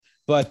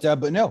But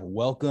no,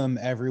 welcome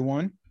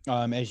everyone.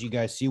 As you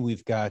guys see,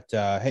 we've got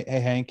hey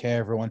Hank, hey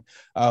everyone.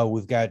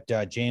 We've got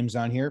James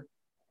on here,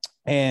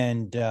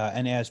 and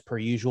as per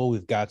usual,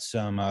 we've got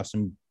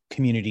some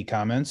community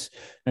comments.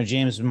 Now,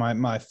 James,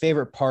 my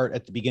favorite part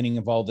at the beginning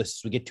of all this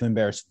is we get to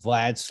embarrass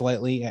Vlad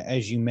slightly.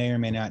 As you may or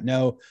may not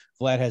know,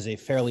 Vlad has a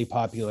fairly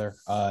popular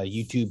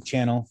YouTube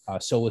channel,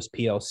 Solus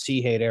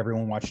PLC. Hey to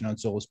everyone watching on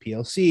Solus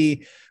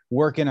PLC,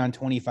 working on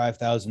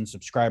 25,000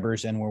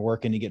 subscribers, and we're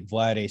working to get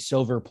Vlad a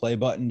silver play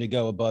button to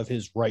go above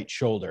his right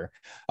shoulder.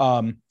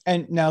 And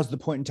now's the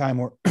point in time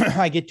where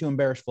I get to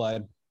embarrass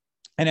Vlad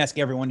and ask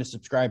everyone to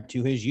subscribe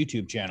to his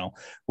YouTube channel,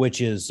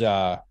 which is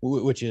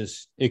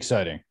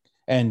exciting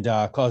and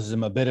causes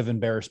him a bit of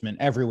embarrassment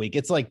every week.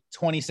 It's like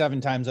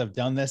 27 times I've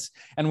done this,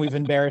 and we've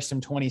embarrassed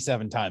him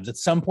 27 times. At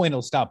some point,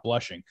 he'll stop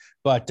blushing,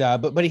 but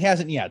he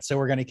hasn't yet. So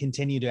we're going to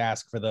continue to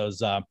ask for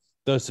those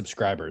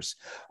subscribers.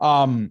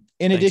 In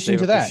Thanks, addition Dave.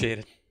 to that, Appreciate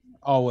it.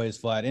 always,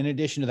 Vlad. In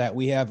addition to that,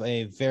 we have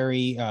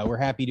we're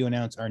happy to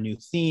announce our new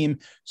theme,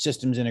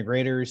 Systems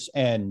Integrators,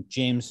 and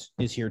James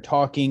is here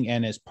talking.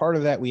 And as part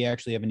of that, we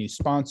actually have a new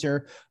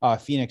sponsor,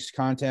 Phoenix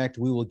Contact.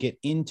 We will get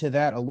into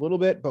that a little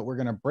bit, but we're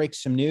going to break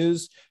some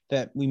news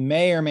that we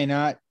may or may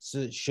not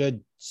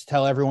should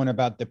tell everyone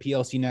about the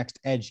PLC Next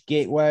Edge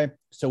Gateway.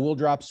 So we'll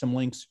drop some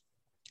links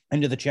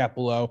into the chat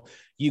below.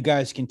 You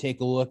guys can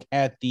take a look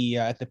at the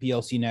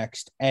PLC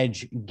Next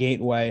Edge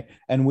Gateway,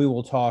 and we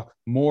will talk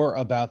more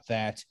about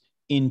that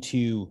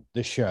into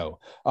the show.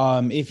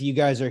 If you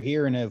guys are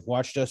here and have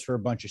watched us for a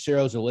bunch of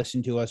serials or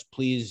listened to us,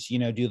 please,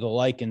 do the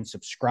like and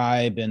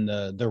subscribe and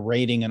the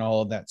rating and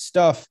all of that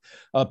stuff.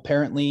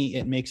 Apparently,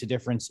 it makes a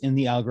difference in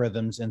the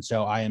algorithms, and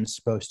so I am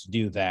supposed to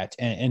do that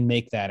and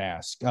make that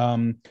ask.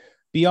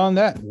 Beyond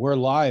that, we're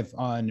live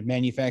on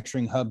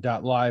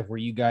manufacturinghub.live, where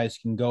you guys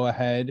can go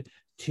ahead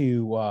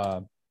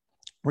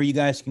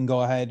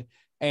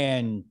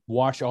and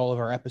watch all of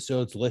our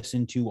episodes,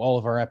 listen to all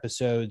of our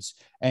episodes,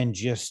 and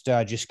just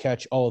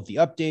catch all of the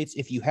updates.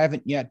 If you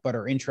haven't yet but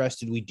are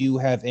interested, we do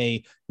have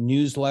a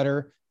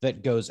newsletter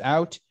that goes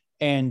out,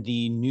 and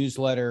the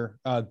newsletter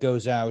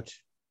goes out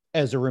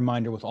as a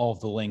reminder with all of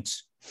the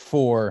links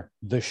for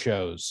the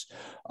shows.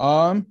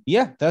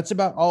 Yeah, that's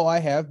about all I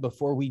have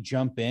before we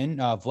jump in.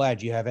 Vlad,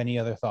 do you have any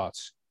other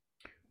thoughts?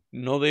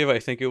 No, Dave, I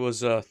think it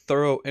was a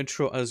thorough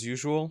intro as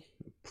usual.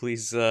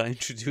 Please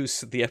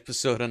introduce the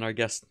episode and our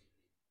guest.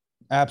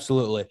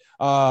 Absolutely.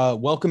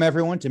 Welcome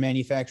everyone to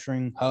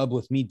Manufacturing Hub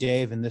with me,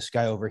 Dave, and this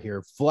guy over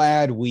here,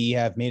 Vlad. We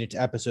have made it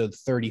to episode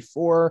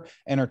 34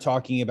 and are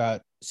talking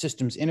about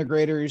systems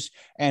integrators.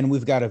 And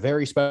we've got a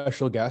very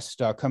special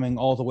guest coming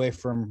all the way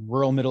from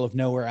rural middle of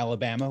nowhere,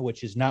 Alabama,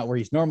 which is not where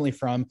he's normally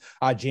from,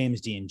 James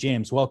Dean.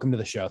 James, welcome to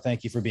the show.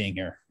 Thank you for being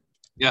here.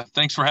 Yeah,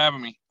 thanks for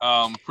having me.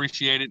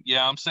 Appreciate it.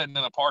 Yeah, I'm sitting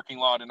in a parking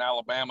lot in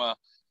Alabama.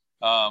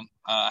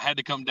 I had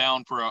to come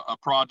down for a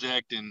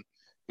project, and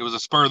it was a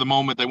spur of the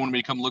moment. They wanted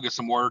me to come look at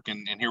some work,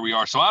 and here we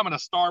are. So I'm in a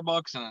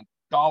Starbucks and a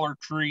Dollar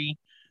Tree,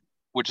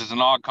 which is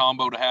an odd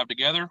combo to have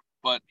together,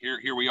 but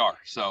here we are.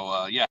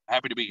 So yeah,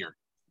 happy to be here.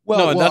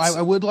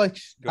 I would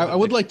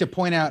like to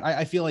point out,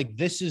 I feel like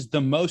this is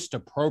the most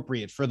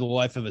appropriate for the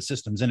life of a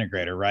systems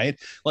integrator, right?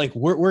 Like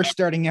we're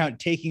starting out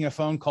taking a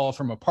phone call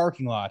from a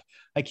parking lot.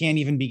 I can't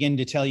even begin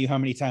to tell you how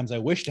many times I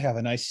wish to have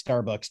a nice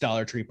Starbucks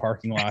Dollar Tree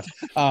parking lot,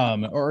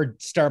 or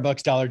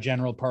Starbucks Dollar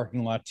General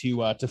parking lot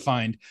to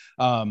find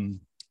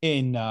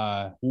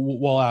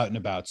while out and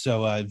about.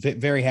 So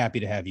very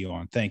happy to have you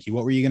on. Thank you.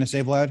 What were you going to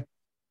say, Vlad?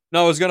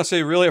 No, I was going to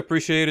say really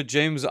appreciate it,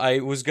 James. I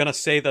was going to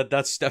say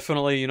that's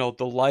definitely,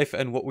 the life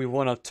and what we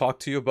want to talk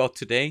to you about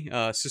today.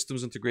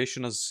 Systems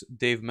integration, as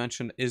Dave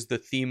mentioned, is the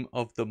theme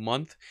of the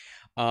month.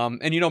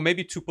 And,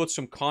 maybe to put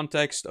some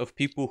context of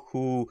people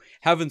who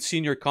haven't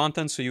seen your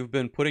content. So you've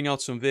been putting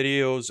out some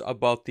videos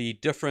about the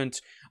different,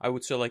 I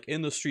would say, like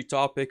industry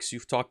topics.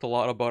 You've talked a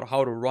lot about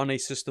how to run a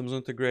systems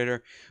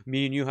integrator.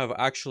 Me and you have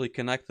actually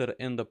connected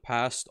in the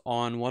past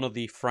on one of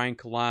the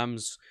Frank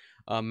Lamb's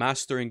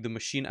Mastering the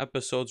Machine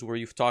episodes, where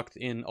you've talked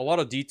in a lot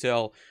of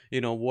detail,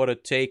 what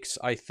it takes,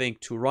 I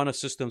think, to run a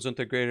systems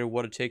integrator,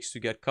 what it takes to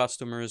get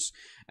customers,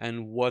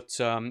 and what,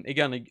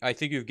 again, I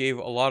think you gave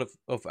a lot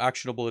of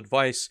actionable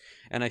advice,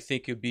 and I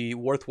think it'd be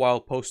worthwhile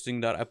posting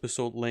that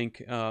episode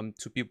link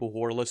to people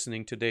who are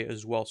listening today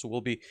as well. So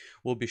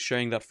we'll be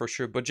sharing that for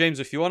sure. But James,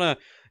 if you want to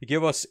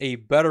give us a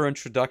better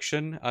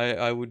introduction,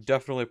 I would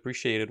definitely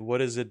appreciate it. What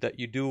is it that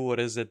you do?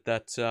 What is it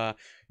that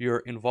you're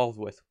involved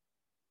with?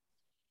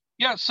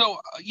 Yeah, so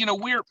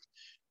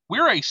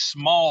we're a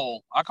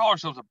small. I call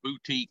ourselves a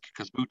boutique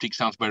because boutique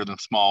sounds better than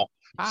small.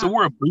 So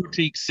we're a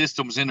boutique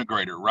systems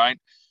integrator, right?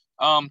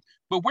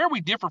 But where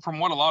we differ from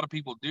what a lot of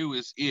people do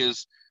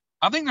is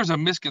I think there's a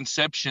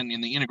misconception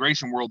in the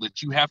integration world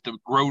that you have to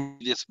grow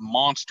this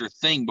monster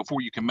thing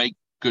before you can make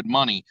good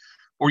money,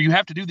 or you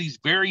have to do these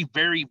very,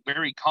 very,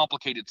 very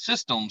complicated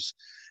systems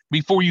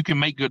before you can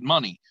make good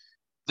money.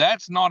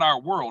 That's not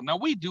our world. Now,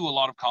 we do a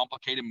lot of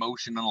complicated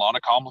motion and a lot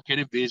of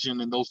complicated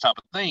vision and those type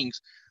of things,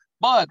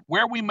 but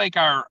where we make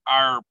our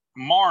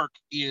mark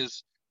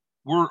is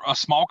we're a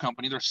small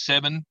company. There's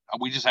 7.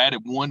 We just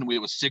added 1. It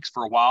was 6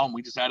 for a while, and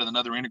we just added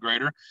another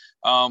integrator.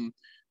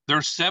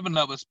 There's 7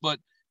 of us, but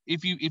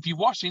if you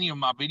watched any of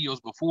my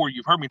videos before,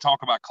 you've heard me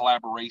talk about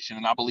collaboration,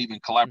 and I believe in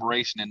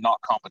collaboration and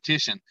not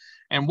competition.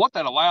 And what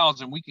that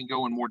allows, and we can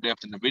go in more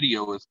depth in the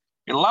video, is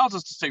it allows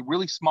us to stay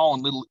really small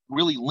and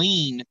really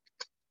lean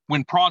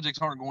when projects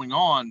aren't going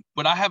on.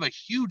 But I have a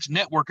huge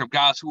network of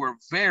guys who are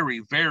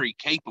very, very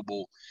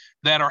capable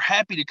that are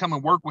happy to come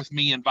and work with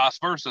me, and vice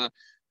versa,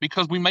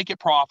 because we make it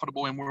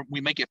profitable and we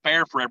make it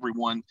fair for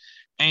everyone.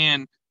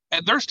 And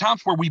there's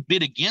times where we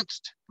bid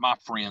against my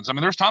friends. I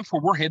mean, there's times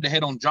where we're head to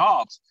head on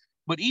jobs,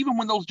 but even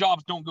when those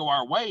jobs don't go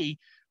our way,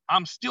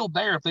 I'm still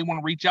there if they want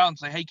to reach out and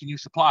say, hey, can you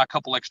supply a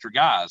couple extra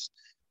guys?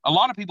 A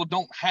lot of people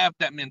don't have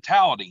that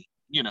mentality,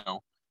 you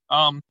know.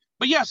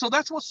 But yeah, so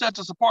that's what sets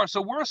us apart.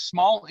 So we're a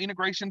small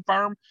integration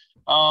firm.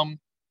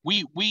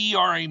 We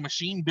are a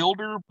machine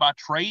builder by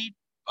trade.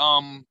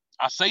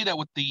 I say that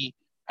with the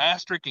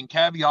asterisk and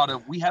caveat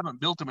of we haven't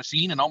built a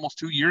machine in almost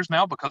 2 years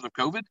now because of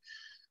COVID.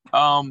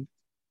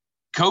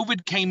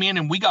 COVID came in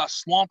and we got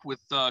swamped with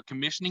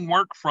commissioning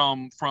work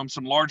from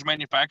some large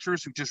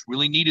manufacturers who just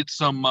really needed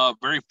some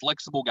very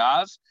flexible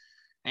guys.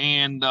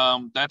 And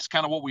that's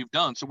kind of what we've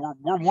done. So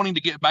we're wanting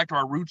to get back to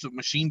our roots of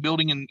machine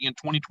building in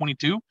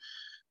 2022,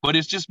 but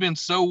it's just been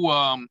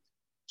so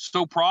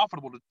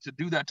profitable to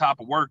do that type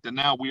of work that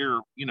now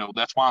we're, you know,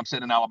 that's why I'm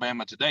sitting in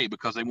Alabama today,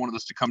 because they wanted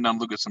us to come down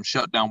and look at some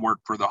shutdown work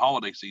for the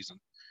holiday season.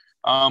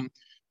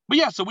 But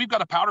yeah, so we've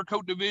got a powder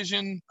coat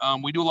division.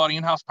 We do a lot of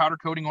in-house powder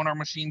coating on our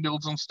machine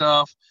builds and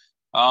stuff.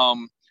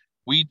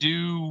 We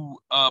do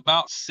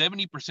about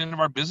 70% of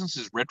our business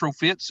is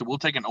retrofit. So we'll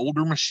take an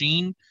older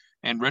machine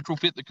and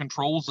retrofit the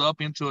controls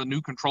up into a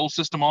new control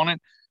system on it,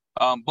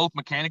 both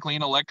mechanically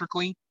and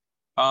electrically.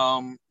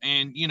 And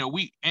you know,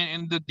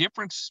 and the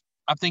difference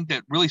I think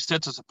that really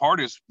sets us apart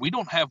is we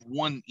don't have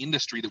one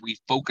industry that we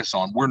focus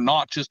on. We're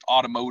not just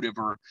automotive,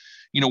 or,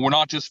 you know, we're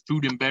not just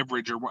food and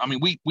beverage, or, I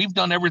mean, we've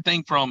done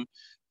everything from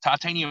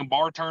titanium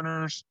bar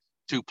turners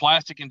to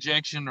plastic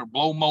injection or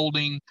blow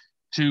molding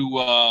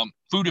to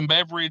food and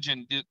beverage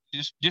and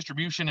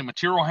distribution and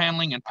material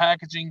handling and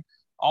packaging,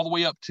 all the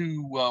way up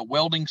to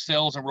welding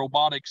cells and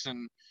robotics,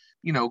 and,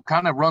 you know,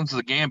 kind of runs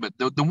the gambit.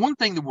 The one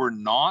thing that we're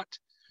not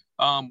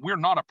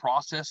a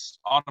process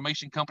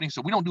automation company,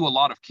 so we don't do a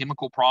lot of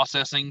chemical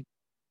processing,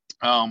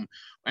 and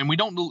we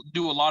don't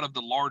do a lot of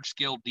the large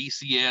scale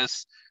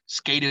DCS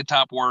skated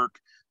type work.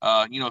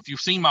 You know, if you've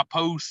seen my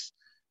posts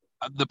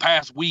the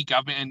past week,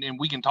 I've been, and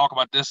we can talk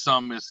about this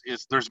some, is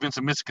there's been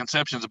some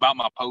misconceptions about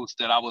my post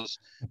that I was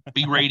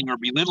berating or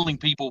belittling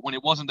people when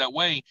it wasn't that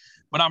way.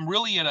 But I'm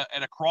really at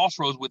a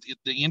crossroads with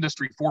the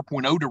industry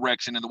 4.0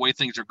 direction and the way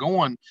things are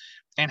going,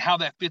 and how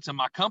that fits in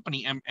my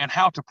company, and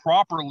how to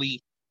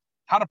properly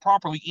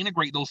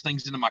integrate those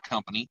things into my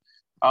company.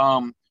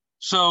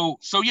 So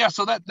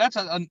that's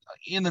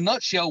in the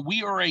nutshell,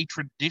 we are a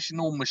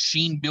traditional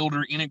machine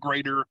builder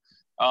integrator.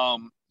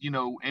 You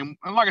know, and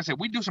like I said,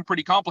 we do some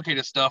pretty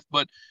complicated stuff,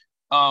 but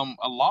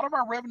a lot of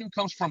our revenue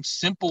comes from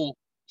simple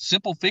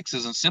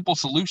fixes and simple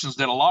solutions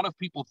that a lot of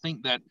people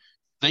think that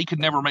they could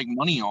never make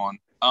money on.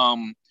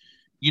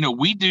 You know,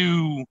 we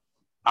do,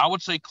 I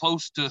would say,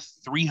 close to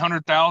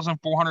 300,000,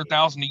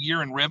 400,000 a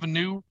year in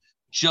revenue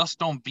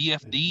just on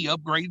VFD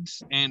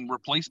upgrades and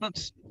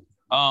replacements,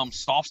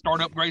 soft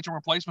start upgrades and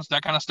replacements,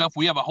 that kind of stuff.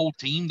 We have a whole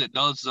team that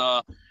does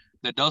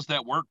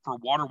that work for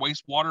water,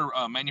 wastewater,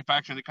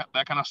 manufacturing,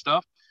 that kind of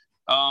stuff.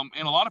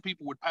 And a lot of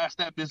people would pass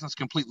that business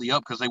completely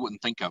up because they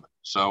wouldn't think of it.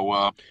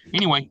 So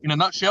anyway, in a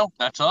nutshell,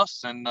 that's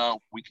us, and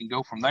we can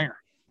go from there.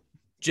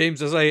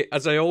 James, as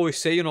I always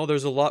say, you know,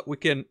 there's a lot we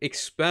can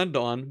expand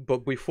on,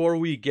 but before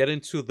we get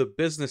into the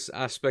business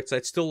aspects,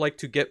 I'd still like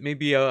to get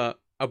maybe a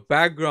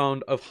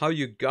background of how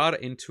you got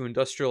into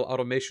industrial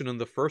automation in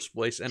the first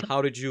place, and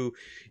how did you,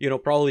 you know,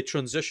 probably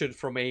transition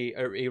from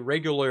a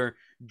regular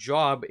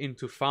job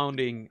into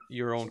founding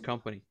your own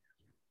company?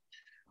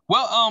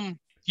 Well,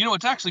 you know,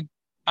 it's actually,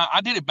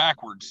 I did it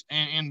backwards,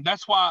 and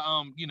that's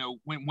why, you know,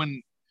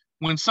 when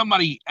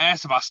somebody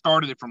asks if I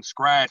started it from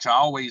scratch, I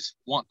always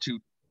want to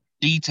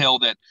detail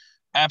that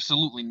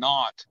absolutely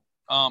not.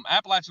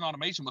 Appalachian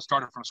Automation was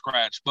started from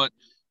scratch, but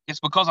it's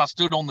because I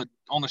stood on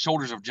the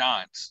shoulders of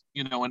giants,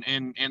 you know,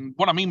 and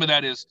what I mean by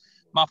that is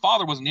my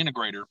father was an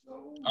integrator,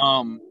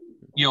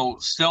 you know,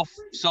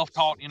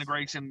 self-taught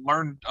integration,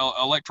 learned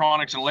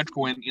electronics and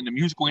electrical in the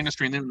musical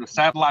industry, and then in the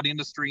satellite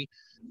industry,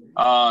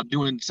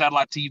 doing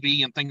satellite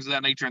TV and things of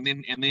that nature, and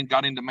then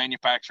got into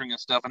manufacturing and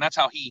stuff, and that's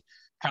how he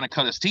kind of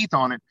cut his teeth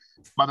on it.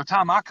 By the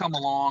time I come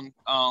along,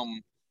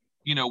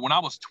 you know, when I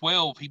was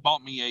 12, he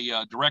bought me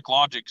a Direct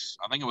Logix.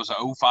 I think it was a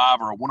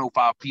 05 or a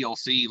 105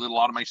 PLC, little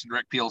automation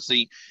direct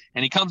PLC.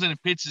 And he comes in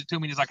and pitches it to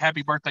me. And he's like,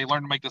 "Happy birthday,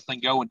 learn to make this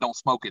thing go and don't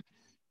smoke it."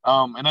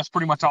 And that's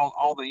pretty much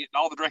all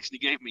the direction he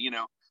gave me, you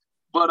know.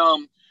 But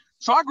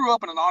so I grew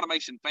up in an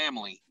automation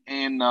family,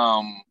 and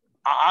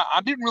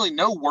I didn't really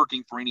know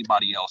working for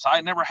anybody else. I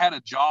had never had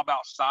a job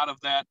outside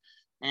of that.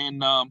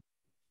 And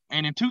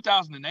in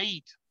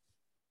 2008,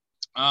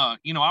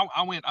 you know,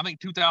 I went, I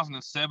think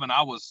 2007,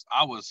 I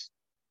was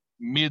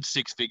mid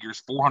six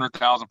figures,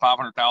 400,000,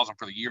 500,000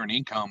 for the year in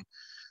income.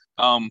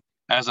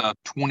 As a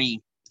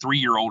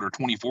 23-year-old or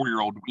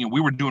 24-year-old,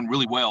 we were doing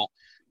really well.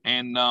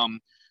 And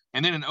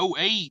then in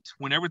 2008,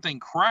 when everything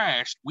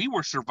crashed, we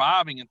were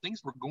surviving and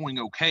things were going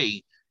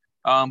okay.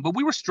 But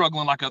we were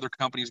struggling like other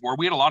companies were.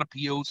 We had a lot of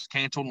POs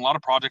canceled and a lot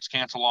of projects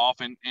cancel off.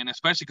 And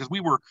especially because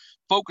we were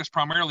focused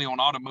primarily on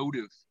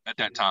automotive at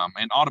that time.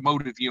 And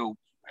automotive,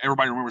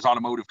 everybody remembers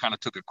automotive kind of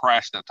took a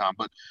crash that time.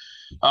 But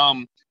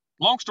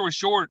long story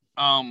short,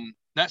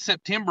 that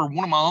September,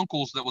 one of my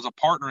uncles that was a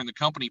partner in the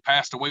company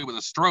passed away with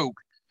a stroke.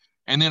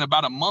 And then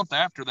about a month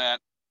after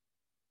that,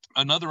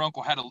 another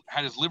uncle had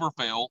his liver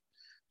fail.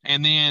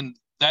 And then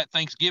that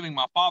Thanksgiving,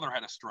 my father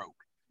had a stroke.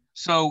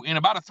 So in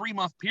about a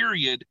 3-month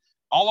period,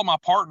 all of my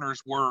partners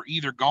were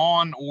either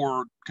gone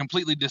or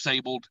completely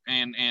disabled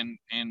and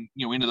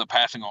ended up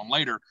passing on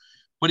later.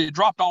 But it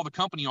dropped all the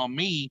company on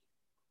me.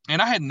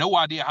 And I had no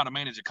idea how to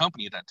manage a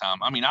company at that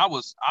time. I mean, I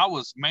was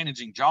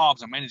managing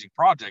jobs and managing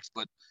projects,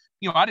 but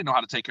I didn't know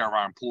how to take care of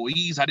our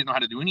employees. I didn't know how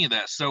to do any of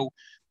that. So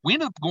we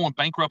ended up going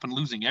bankrupt and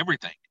losing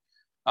everything.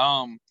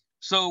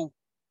 So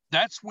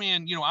that's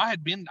when, I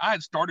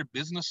had started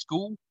business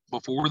school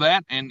before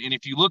that. And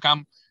if you look,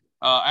 I'm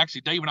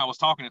actually, Dave and I was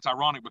talking, it's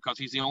ironic because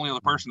he's the only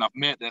other person I've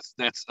met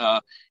that's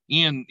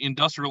in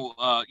industrial,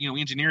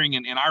 engineering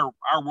and in our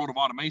world of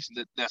automation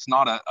that's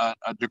not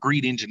a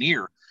degreed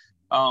engineer.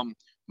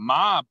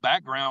 My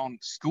background,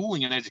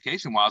 schooling and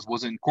education wise,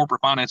 was in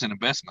corporate finance and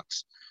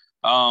investments.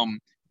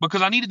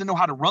 Because I needed to know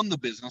how to run the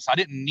business. I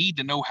didn't need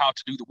to know how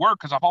to do the work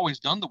because I've always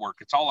done the work.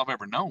 It's all I've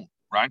ever known,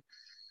 right?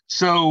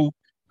 So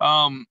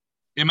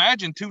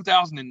imagine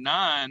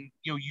 2009,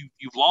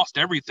 you've lost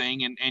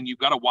everything and you've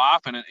got a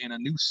wife and a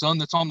new son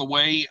that's on the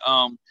way.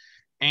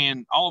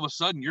 And all of a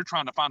sudden you're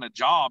trying to find a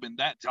job in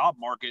that job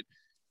market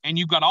and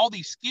you've got all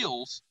these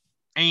skills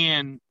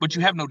but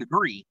you have no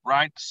degree,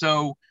 right?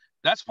 So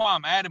that's why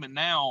I'm adamant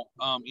now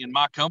in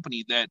my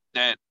company that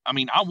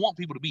I want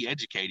people to be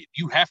educated.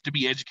 You have to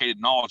be educated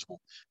and knowledgeable.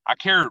 I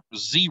care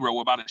zero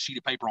about a sheet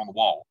of paper on the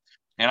wall.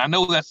 And I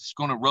know that's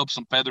going to rub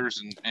some feathers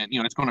and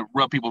it's going to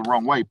rub people the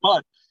wrong way.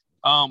 But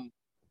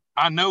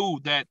I know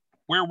that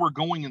where we're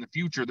going in the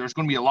future, there's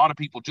going to be a lot of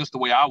people just the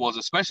way I was,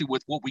 especially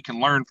with what we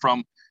can learn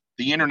from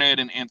the internet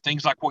and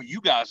things like what you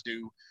guys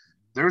do.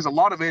 There's a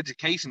lot of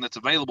education that's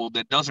available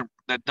that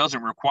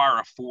doesn't require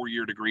a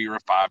 4-year degree or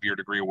a 5-year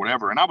degree or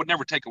whatever. And I would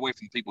never take away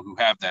from people who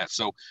have that.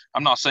 So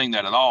I'm not saying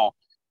that at all.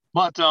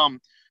 But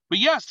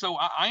yeah, so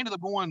I ended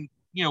up going,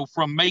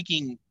 from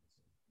making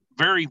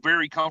very,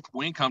 very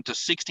comfortable income to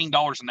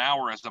 $16 an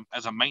hour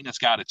as a maintenance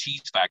guy at a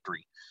cheese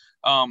factory.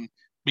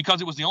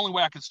 Because it was the only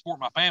way I could support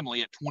my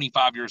family at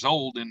 25 years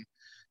old.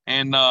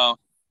 And I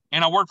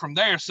worked from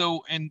there.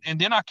 So, and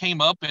then I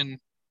came up and,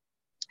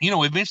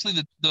 eventually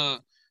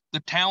the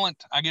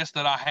talent, I guess,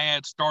 that I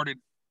had started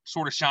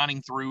sort of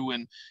shining through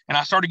and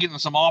I started getting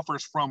some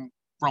offers from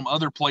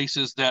other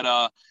places that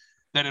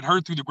had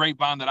heard through the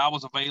grapevine that I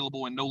was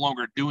available and no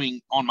longer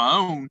doing on my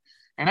own.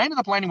 And I ended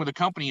up landing with a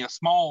company,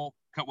 small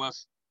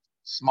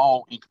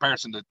in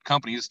comparison to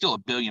company. It's still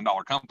 $1 billion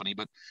company,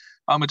 but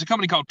it's a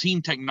company called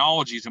Team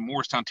Technologies in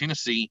Morristown,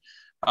 Tennessee.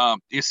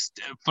 It's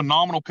a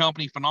phenomenal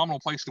company, phenomenal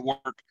place to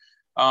work.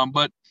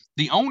 But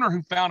the owner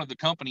who founded the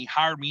company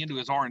hired me into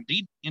his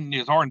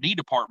R&D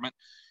department.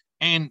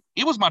 And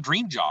it was my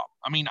dream job.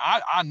 I mean,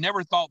 I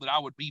never thought that I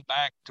would be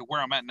back to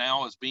where I'm at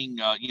now as being,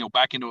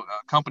 back into a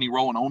company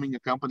role and owning a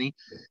company,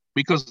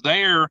 because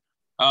there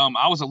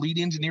I was a lead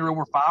engineer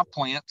over 5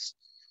 plants.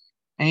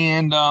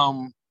 And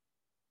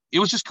it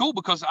was just cool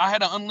because I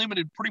had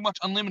pretty much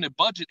unlimited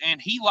budget, and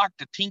he liked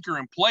to tinker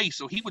and play.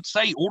 So he would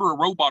say, order a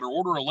robot or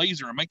order a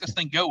laser and make this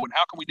thing go. And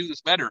how can we do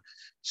this better?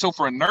 So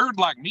for a nerd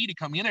like me to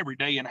come in every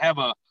day and have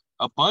a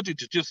budget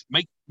to just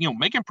make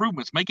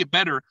improvements, make it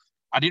better,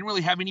 I didn't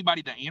really have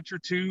anybody to answer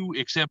to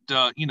except,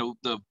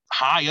 the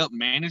high up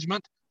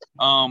management.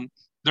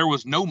 There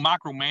was no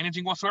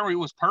micromanaging whatsoever. It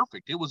was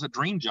perfect. It was a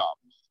dream job.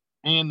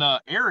 And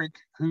Eric,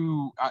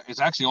 who is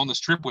actually on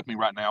this trip with me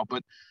right now,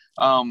 but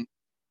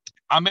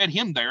I met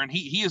him there, and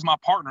he is my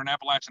partner in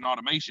Appalachian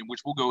Automation,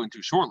 which we'll go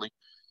into shortly.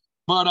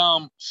 But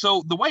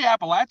so the way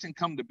Appalachian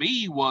come to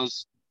be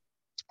was,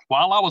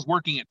 while I was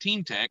working at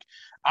Team Tech,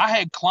 I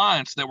had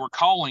clients that were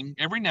calling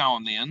every now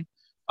and then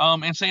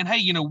and saying,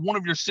 hey, one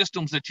of your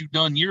systems that you've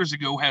done years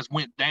ago has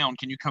went down.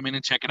 Can you come in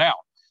and check it out?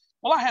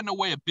 Well, I had no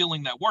way of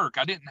billing that work.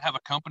 I didn't have a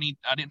company.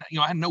 I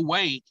had no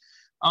way.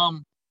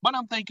 But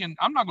I'm thinking,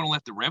 I'm not going to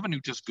let the revenue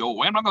just go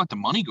away. I'm not going to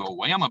let the money go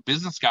away. I'm a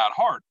business guy at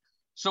heart.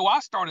 So I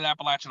started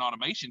Appalachian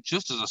Automation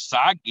just as a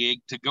side gig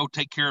to go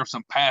take care of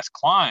some past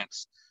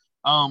clients.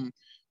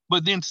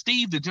 But then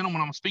Steve, the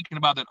gentleman I'm speaking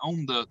about that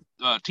owned the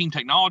Team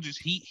Technologies,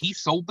 he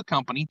sold the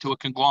company to a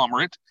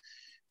conglomerate,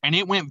 and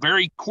it went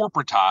very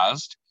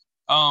corporatized,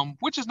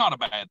 which is not a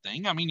bad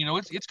thing. I mean,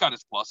 it's got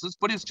its pluses,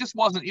 but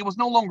it was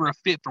no longer a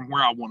fit from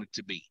where I wanted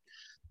to be.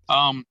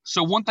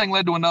 So one thing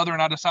led to another,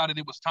 and I decided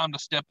it was time to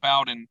step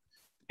out and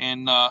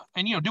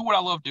do what I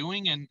love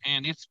doing. And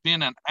it's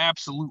been an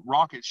absolute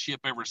rocket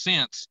ship ever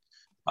since.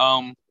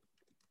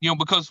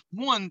 Because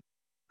one,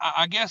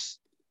 I guess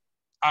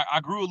I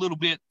grew a little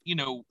bit,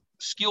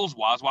 skills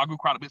wise. Well, I grew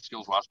quite a bit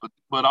skills wise,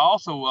 but I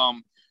also,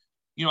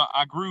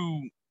 I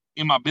grew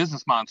in my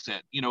business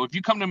mindset. If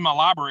you come to my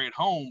library at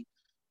home,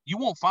 you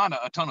won't find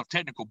a ton of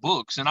technical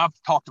books. And I've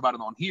talked about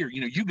it on here.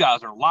 You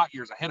guys are light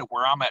years ahead of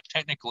where I'm at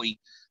technically.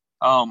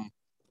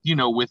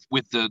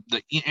 With the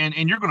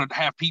and you're going to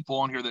have people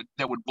on here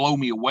that would blow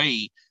me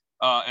away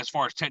as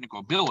far as technical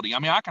ability. I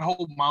mean, I can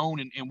hold my own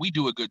and we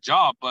do a good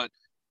job, but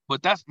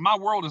that's my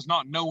world is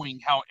not knowing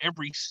how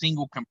every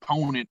single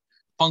component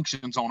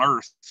functions on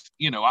Earth.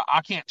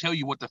 I can't tell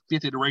you what the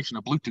 5th iteration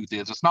of Bluetooth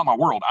is. It's not my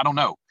world. I don't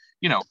know.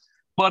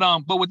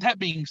 But with that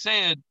being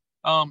said,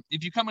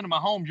 if you come into my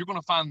home, you're going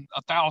to find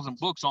 1,000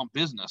 books on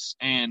business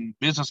and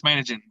business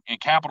management and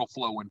capital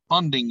flow and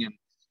funding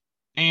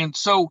and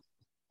so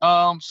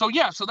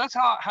that's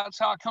how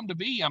it come to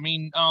be. I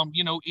mean,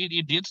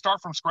 it did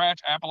start from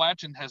scratch.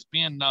 Appalachian has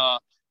been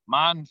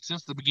mine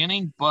since the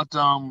beginning, but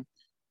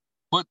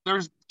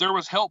there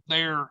was help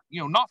there,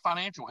 not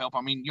financial help.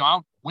 I mean, I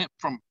went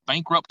from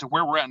bankrupt to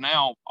where we're at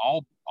now,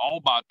 all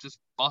by just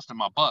busting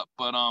my butt.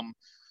 But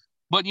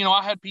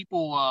I had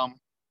people,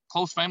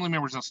 close family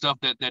members and stuff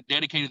that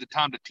dedicated the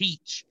time to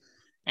teach.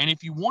 And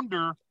if you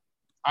wonder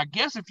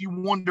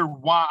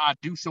why I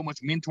do so much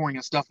mentoring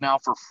and stuff now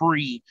for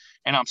free,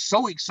 and I'm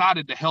so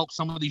excited to help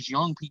some of these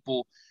young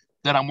people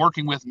that I'm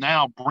working with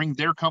now bring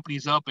their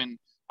companies up. And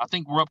I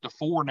think we're up to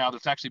 4 now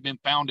that's actually been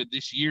founded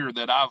this year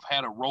that I've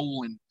had a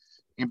role in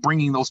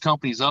bringing those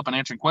companies up and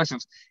answering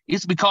questions.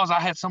 It's because I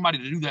had somebody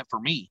to do that for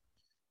me.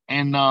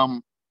 And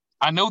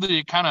I know that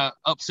it kind of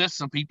upsets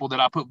some people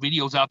that I put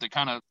videos out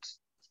that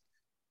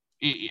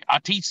I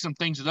teach some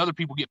things that other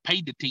people get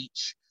paid to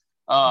teach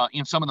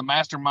in some of the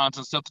masterminds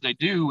and stuff that they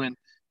do. And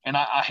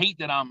I hate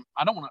that I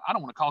don't want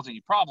to cause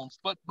any problems,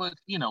 but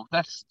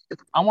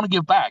I want to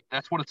give back.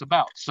 That's what it's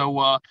about. So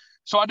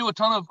I do a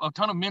ton of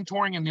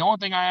mentoring. And the only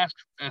thing I ask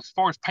as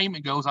far as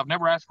payment goes, I've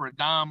never asked for a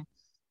dime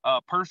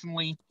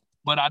personally,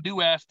 but I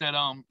do ask that,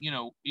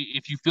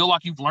 if you feel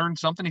like you've learned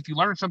something, if you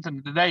learned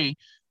something today,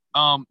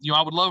 I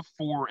would love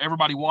for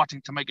everybody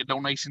watching to make a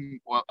donation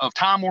of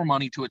time or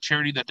money to a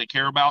charity that they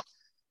care about.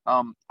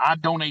 I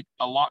donate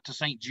a lot to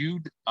St.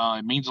 Jude.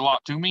 It means a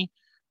lot to me.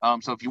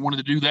 So if you wanted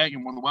to do that, you're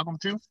more than welcome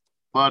to.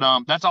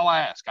 But that's all I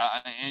ask.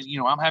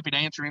 I'm happy to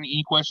answer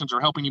any questions or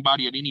help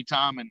anybody at any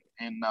time.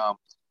 And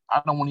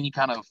I don't want any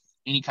kind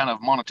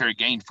of monetary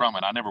gain from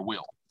it. I never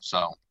will.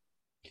 So.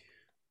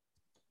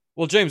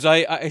 Well, James,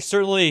 I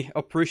certainly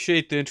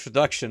appreciate the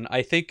introduction.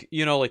 I think,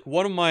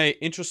 one of my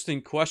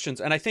interesting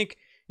questions, and I think,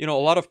 a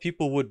lot of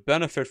people would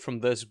benefit from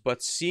this,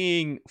 but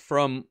seeing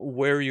from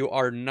where you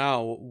are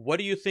now, what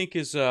do you think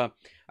is, I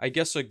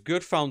guess, a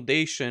good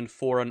foundation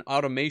for an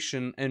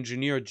automation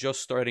engineer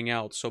just starting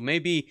out? So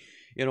maybe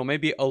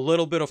a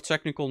little bit of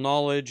technical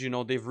knowledge,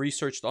 they've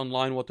researched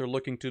online what they're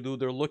looking to do.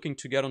 They're looking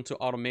to get into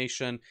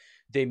automation.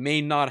 They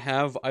may not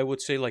have, I would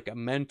say, like a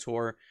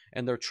mentor,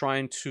 and they're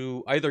trying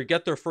to either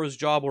get their first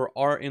job or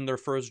are in their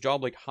first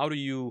job. Like, how do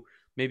you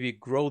maybe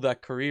grow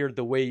that career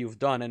the way you've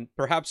done, and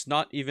perhaps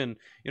not even,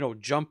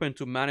 jump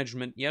into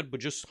management yet, but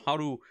just how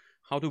to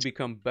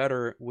become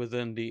better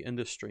within the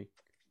industry?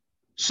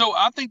 So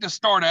I think to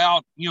start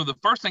out, the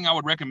first thing I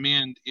would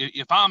recommend,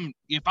 if I'm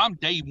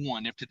day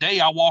one, if today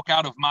I walk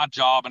out of my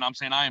job and I'm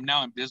saying I am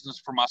now in business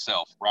for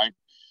myself, right?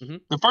 Mm-hmm.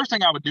 The first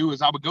thing I would do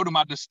is I would go to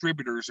my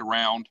distributors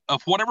around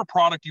of whatever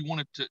product you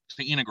wanted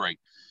to integrate.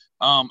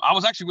 I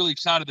was actually really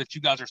excited that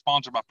you guys are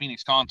sponsored by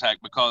Phoenix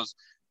Contact, because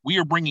we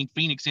are bringing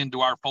Phoenix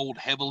into our fold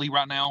heavily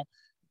right now.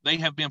 They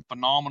have been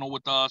phenomenal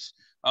with us.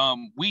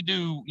 We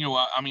do,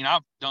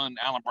 I've done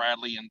Allen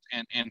Bradley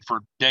and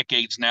for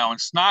decades now, and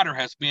Snyder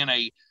has been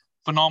a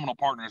phenomenal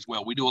partner as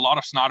well. We do a lot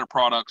of Snyder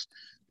products,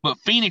 but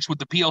Phoenix with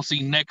the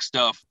PLC Next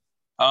stuff,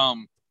 I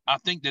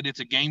think that it's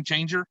a game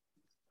changer.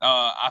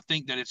 I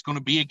think that it's going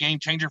to be a game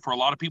changer for a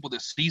lot of people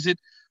that sees it.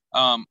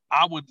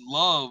 I would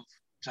love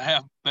to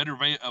have better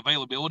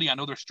availability. I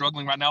know they're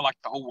struggling right now like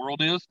the whole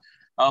world is.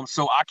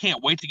 So I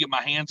can't wait to get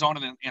my hands on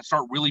it and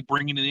start really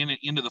bringing it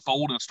into the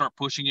fold and start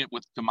pushing it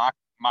to my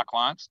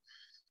clients.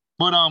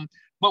 But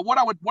what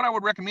I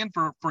would recommend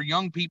for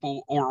young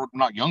people, or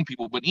not young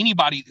people, but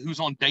anybody who's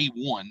on day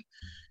one,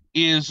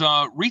 is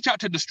reach out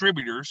to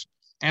distributors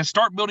and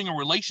start building a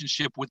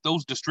relationship with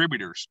those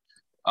distributors.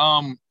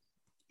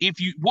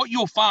 What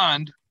you'll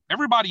find,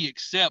 everybody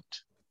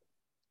except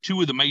 2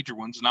 of the major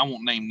ones, and I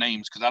won't name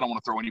names because I don't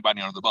want to throw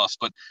anybody under the bus,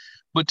 but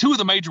 2 of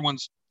the major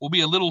ones will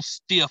be a little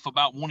stiff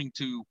about wanting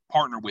to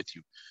partner with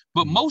you.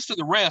 But most of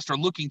the rest are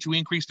looking to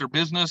increase their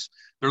business.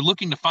 They're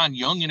looking to find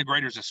young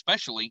integrators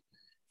especially,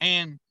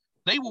 and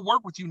they will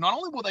work with you. Not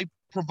only will they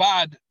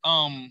provide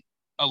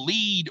a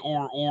lead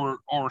or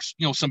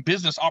some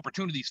business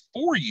opportunities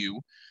for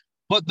you,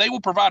 but they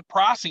will provide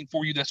pricing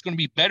for you that's going to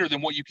be better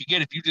than what you could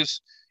get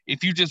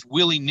if you just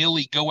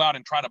willy-nilly go out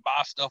and try to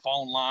buy stuff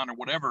online or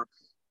whatever.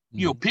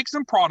 Pick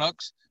some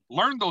products,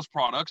 learn those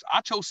products.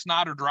 I chose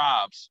Snyder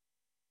drives.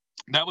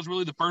 That was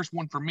really the first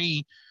one for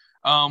me,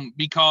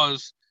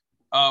 because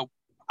I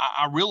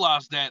I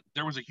realized that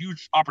there was a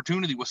huge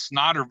opportunity with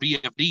Snyder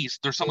VFDs.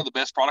 They're some of the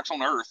best products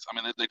on earth. I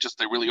mean,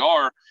 they really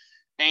are.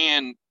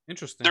 And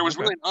Interesting. there was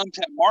really an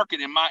untapped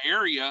market in my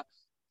area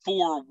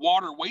for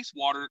water,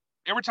 wastewater.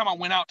 Every time I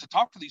went out to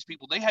talk to these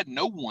people, they had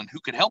no one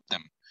who could help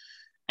them.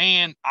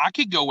 And I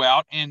could go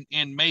out and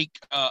make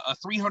a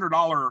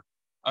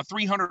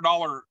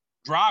 $300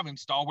 drive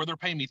install where they're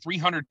paying me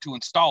 $300 to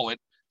install it.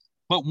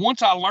 But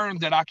once I learned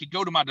that I could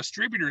go to my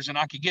distributors and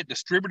I could get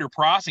distributor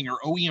pricing or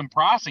OEM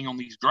pricing on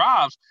these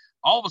drives,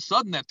 all of a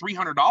sudden that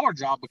 $300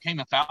 job became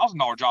a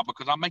 $1,000 job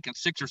because I'm making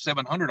 $600 or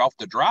 $700 off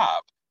the drive,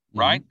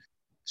 right?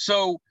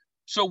 So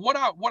what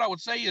I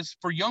would say is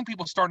for young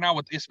people starting out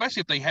with,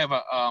 especially if they have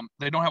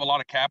they don't have a lot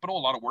of capital, a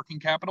lot of working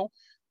capital,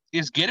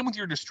 is get in with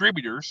your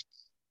distributors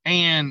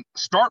and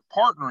start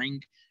partnering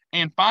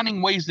and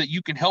finding ways that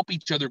you can help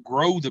each other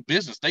grow the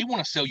business. They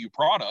want to sell you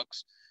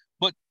products,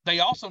 but they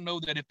also know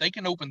that if they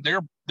can open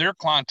their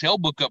clientele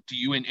book up to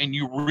you and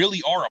you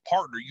really are a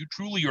partner, you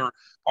truly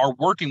are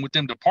working with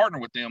them to partner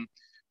with them,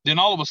 then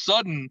all of a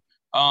sudden,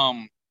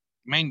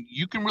 man,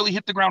 you can really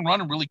hit the ground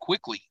running really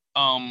quickly.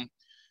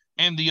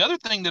 And the other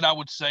thing that I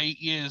would say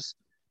is,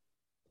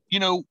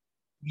 to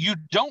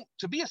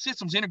be a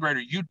systems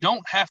integrator, you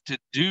don't have to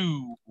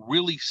do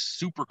really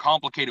super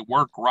complicated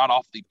work right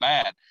off the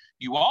bat.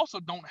 You also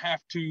don't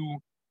have to,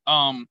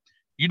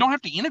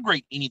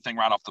 integrate anything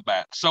right off the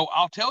bat. So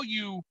I'll tell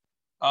you,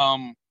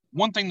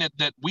 one thing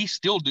that we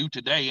still do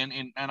today,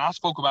 and I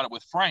spoke about it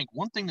with Frank,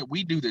 one thing that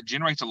we do that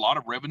generates a lot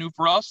of revenue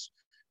for us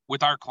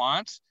with our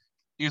clients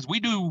is we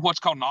do what's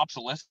called an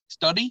obsolescence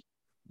study.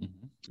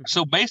 Mm-hmm.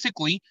 So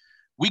basically,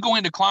 we go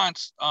into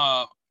clients'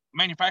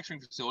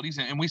 manufacturing facilities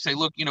and we say,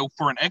 look,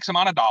 for an X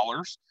amount of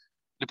dollars,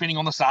 depending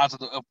on the size of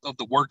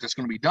the work that's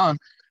going to be done,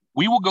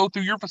 we will go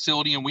through your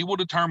facility and we will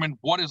determine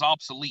what is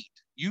obsolete.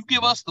 You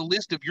give us the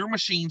list of your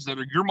machines that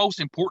are your most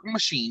important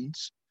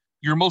machines,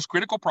 your most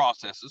critical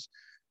processes.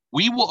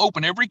 We will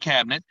open every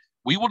cabinet.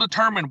 We will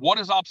determine what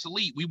is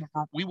obsolete.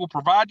 We will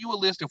provide you a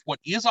list of what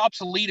is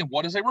obsolete and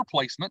what is a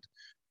replacement.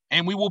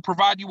 And we will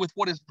provide you with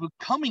what is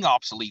becoming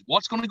obsolete,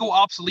 what's going to go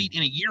obsolete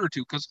in a year or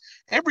two, because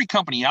every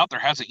company out there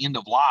has an end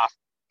of life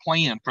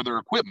plan for their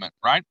equipment,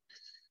 right?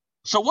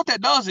 So what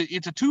that does,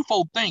 it's a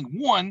twofold thing.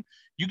 One,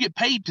 you get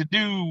paid to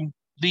do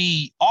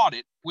the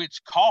audit, which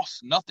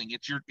costs nothing.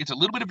 It's a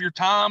little bit of your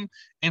time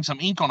and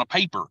some ink on a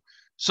paper.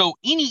 So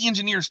any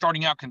engineer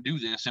starting out can do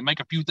this and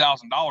make a few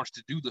 $1,000s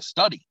to do the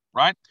study,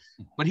 right?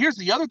 But here's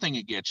the other thing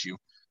it gets you.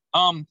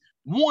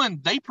 One,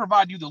 they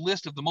provide you the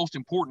list of the most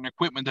important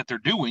equipment that they're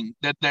doing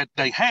that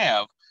they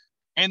have,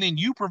 and then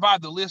you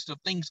provide the list of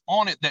things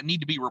on it that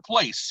need to be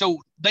replaced. So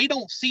they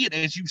don't see it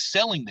as you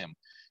selling them.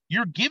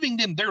 You're giving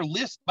them their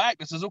list back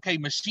that says, okay,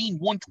 machine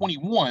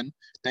 121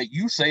 that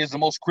you say is the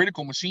most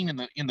critical machine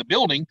in the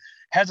building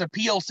has a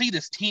PLC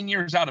that's 10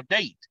 years out of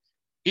date.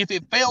 If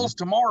it fails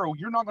tomorrow,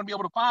 you're not going to be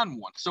able to find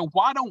one. So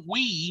why don't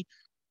we,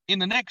 in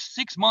the next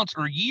 6 months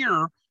or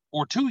year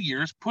or 2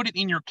 years, put it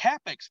in your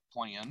CapEx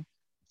plan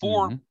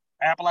for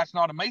Appalachian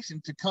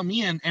Automation to come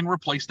in and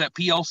replace that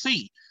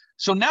PLC.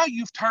 So now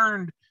you've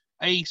turned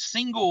a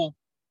single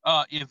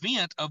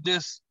event of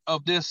this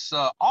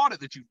audit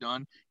that you've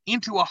done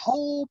into a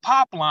whole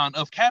pipeline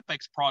of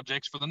CapEx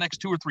projects for the next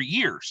 2 or 3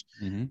 years.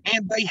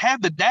 And they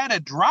have the data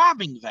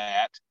driving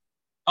that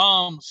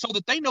so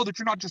that they know that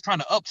you're not just trying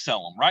to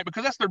upsell them, right?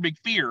 Because that's their big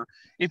fear.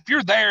 If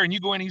you're there and you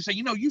go in and you say,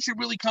 you should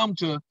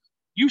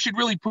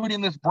really put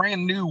in this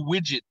brand new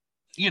widget,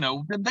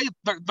 then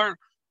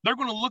they're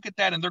going to look at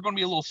that and they're going to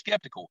be a little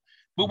skeptical.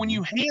 But when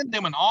you hand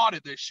them an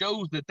audit that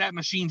shows that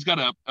machine's got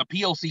a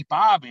PLC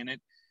 5 in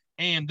it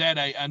and that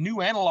a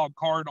new analog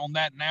card on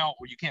that now,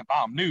 or you can't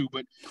buy them new,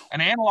 but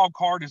an analog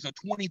card is a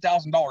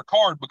 $20,000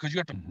 card because you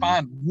have to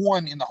find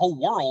one in the whole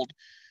world.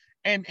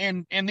 And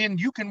then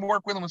you can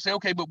work with them and say,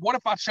 okay, but what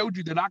if I showed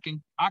you that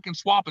I can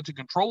swap it to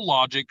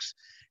ControlLogix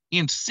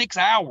in 6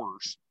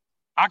 hours?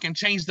 I can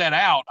change that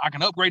out. I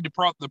can upgrade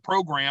the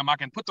program. I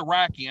can put the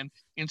rack in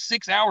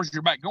 6 hours.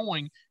 You're back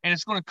going, and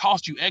it's going to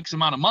cost you X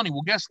amount of money.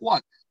 Well, guess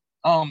what?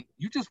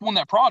 You just won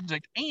that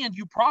project, and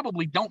you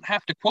probably don't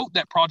have to quote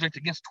that project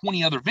against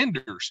 20 other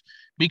vendors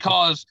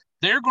because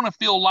they're going to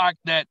feel like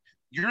that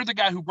you're the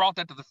guy who brought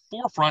that to the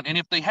forefront. And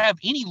if they have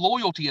any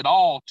loyalty at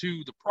all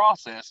to the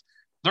process,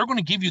 they're going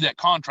to give you that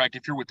contract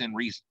if you're within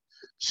reason.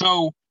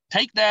 So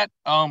take that,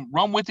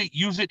 run with it,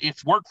 use it.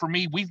 It's worked for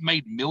me. We've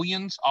made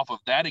millions off of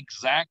that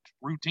exact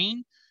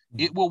routine.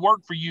 It will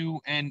work for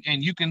you, and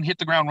you can hit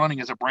the ground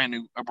running as a brand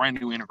new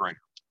integrator.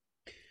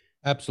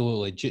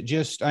 Absolutely.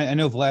 I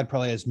know Vlad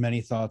probably has many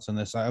thoughts on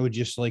this. I would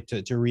just like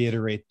to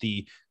reiterate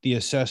the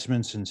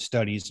assessments and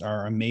studies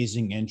are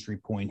amazing entry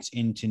points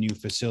into new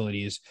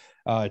facilities.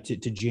 to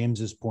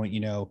James's point,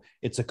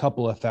 it's a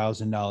couple of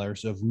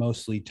 $1,000s of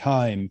mostly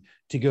time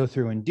to go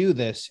through and do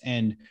this.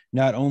 And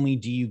not only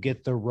do you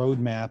get the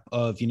roadmap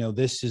of,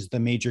 this is the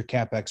major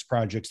CapEx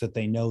projects that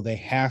they know they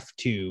have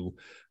to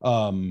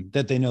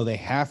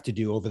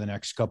do over the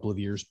next couple of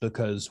years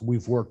because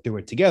we've worked through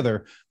it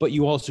together, but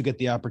you also get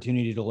the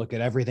opportunity to look at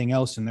everything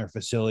else in their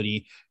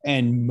facility.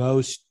 And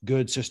most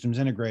good systems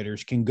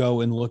integrators can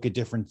go and look at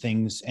different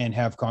things and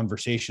have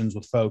conversations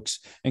with folks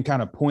and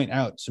kind of point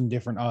out some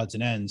different odds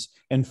and ends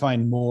and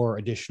find more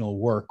additional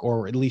work,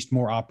 or at least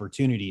more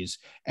opportunities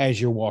as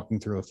you're walking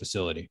through a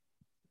facility.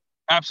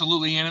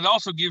 Absolutely. And it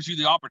also gives you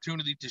the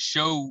opportunity to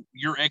show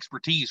your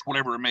expertise,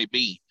 whatever it may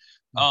be.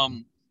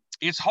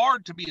 It's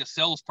hard to be a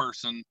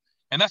salesperson,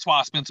 and that's why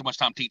I spend so much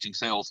time teaching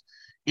sales.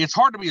 It's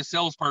hard to be a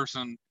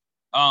salesperson,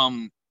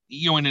 in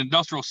an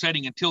industrial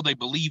setting until they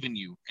believe in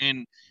you.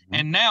 And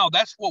now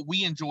that's what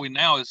we enjoy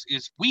now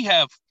is we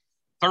have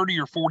 30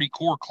 or 40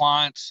 core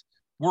clients.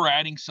 We're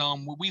adding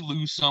some, we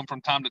lose some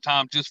from time to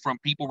time just from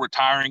people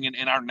retiring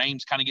and our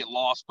names kind of get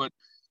lost. But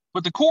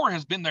the core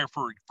has been there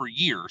for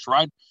years,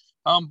 right?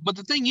 But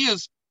the thing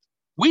is,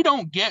 we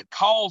don't get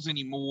calls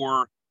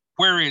anymore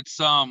where it's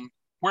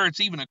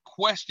even a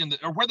question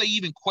or where they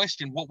even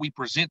question what we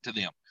present to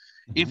them.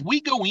 Mm-hmm. If we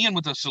go in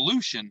with a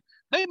solution,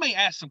 they may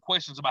ask some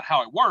questions about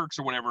how it works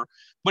or whatever,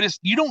 but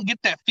you don't get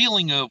that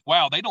feeling of,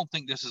 wow, they don't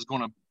think this is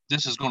going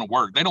to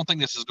work. They don't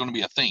think this is going to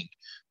be a thing,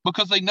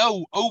 because they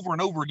know over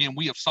and over again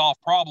we have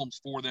solved problems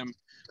for them.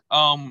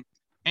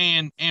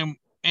 And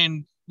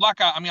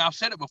like I've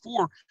said it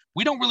before,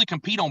 we don't really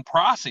compete on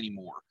price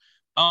anymore.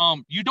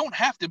 You don't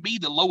have to be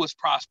the lowest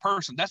price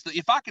person.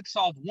 If I could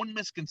solve one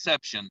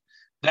misconception,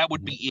 that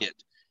would be it.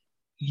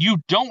 You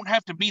don't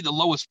have to be the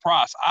lowest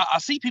price. I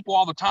see people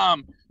all the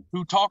time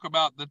who talk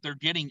about that they're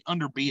getting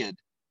underbid.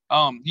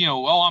 I'm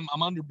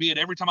underbid.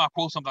 Every time I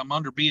quote something, I'm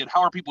underbid.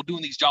 How are people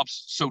doing these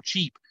jobs so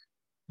cheap?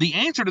 The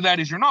answer to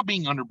that is you're not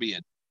being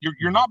underbid.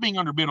 You're not being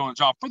underbid on a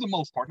job for the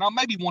most part. Now,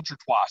 maybe once or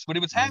twice, but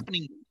if it's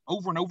happening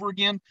over and over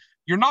again,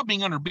 you're not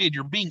being underbid.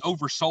 You're being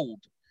oversold.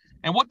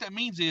 And what that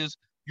means is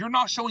you're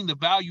not showing the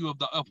value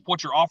of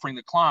what you're offering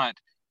the client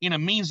in a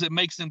means that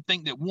makes them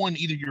think that, one,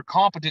 either you're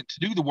competent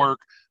to do the work,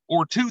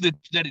 or two,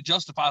 that it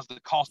justifies the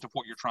cost of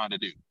what you're trying to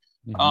do.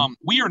 Mm-hmm.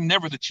 We are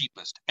never the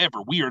cheapest, ever.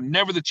 We are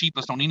never the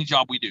cheapest on any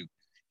job we do.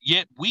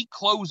 Yet we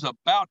close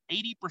about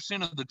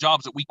 80% of the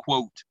jobs that we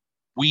quote,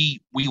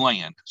 we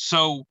land.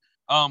 So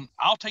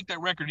I'll take that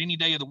record any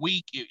day of the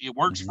week. It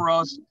works for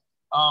us.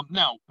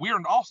 Now, we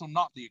are also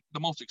not the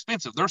most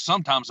expensive. There's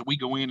sometimes that we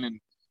go in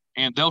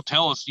and they'll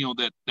tell us,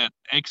 that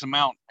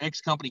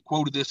X company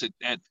quoted this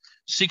at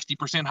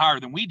 60% higher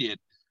than we did.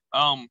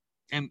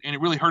 And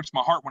it really hurts my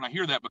heart when I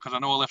hear that, because I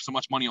know I left so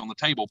much money on the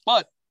table,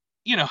 but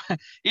it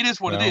is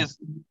what it is.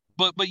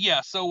 But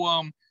yeah,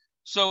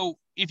 so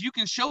if you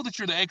can show that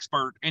you're the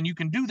expert, and you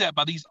can do that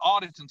by these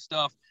audits and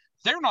stuff,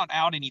 they're not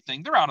out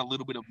anything. They're out a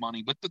little bit of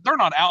money, but they're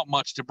not out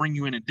much to bring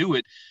you in and do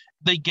it.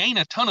 They gain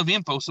a ton of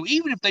info. So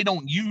even if they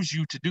don't use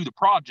you to do the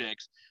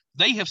projects,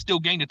 they have still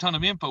gained a ton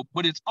of info,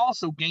 but it's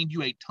also gained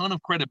you a ton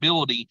of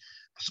credibility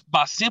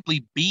by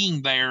simply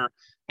being there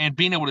and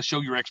being able to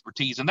show your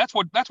expertise. And that's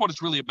what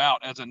it's really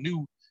about as a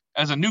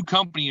new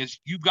company, is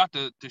you've got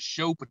to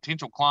show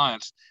potential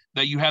clients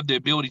that you have the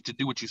ability to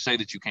do what you say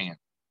that you can.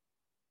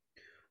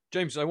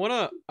 James, I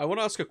wanna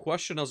ask a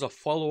question as a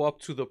follow-up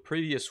to the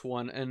previous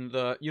one, and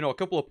a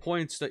couple of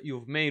points that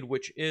you've made,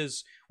 which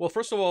is, well,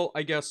 first of all,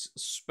 I guess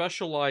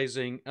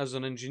specializing as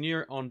an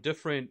engineer on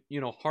different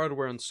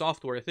hardware and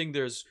software. I think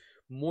there's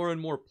more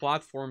and more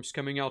platforms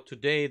coming out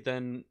today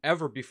than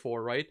ever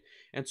before, right?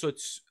 And so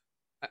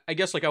I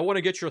guess I want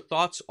to get your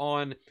thoughts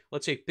on,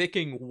 let's say,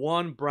 picking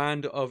one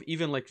brand of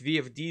even like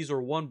VFDs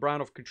or one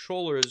brand of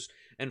controllers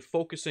and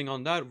focusing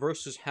on that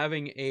versus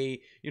having a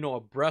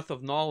breadth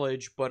of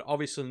knowledge, but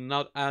obviously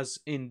not as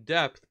in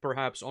depth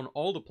perhaps on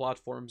all the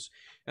platforms.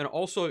 And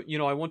also,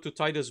 I want to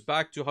tie this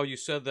back to how you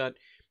said that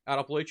at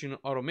Appalachian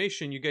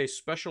Automation, you guys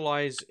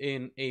specialize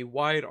in a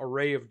wide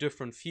array of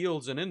different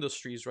fields and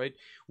industries, right?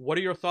 What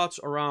are your thoughts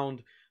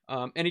around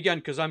and again,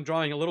 because I'm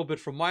drawing a little bit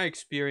from my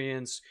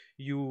experience,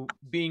 you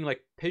being like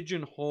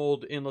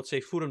pigeonholed in, let's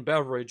say, food and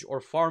beverage or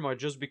pharma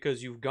just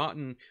because you've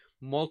gotten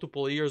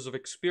multiple years of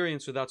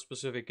experience with that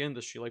specific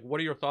industry. Like, what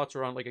are your thoughts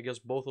around, I guess,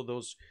 both of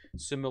those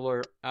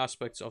similar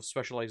aspects of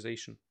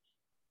specialization?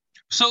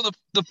 So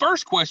the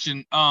first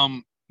question,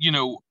 I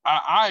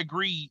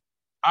agree.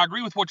 I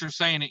agree with what you're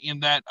saying in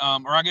that,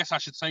 or I guess I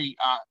should say,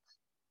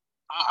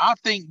 I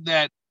think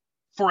that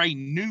for a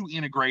new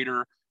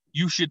integrator,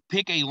 you should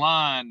pick a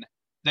line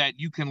that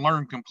you can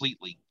learn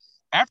completely.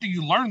 After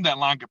you learn that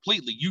line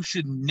completely, you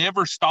should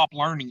never stop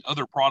learning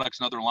other products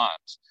and other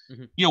lines.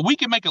 Mm-hmm. We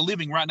can make a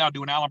living right now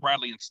doing Allen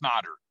Bradley and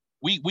Snyder.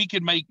 We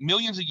could make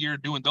millions a year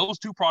doing those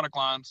two product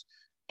lines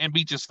and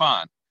be just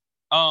fine.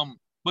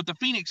 But the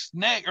Phoenix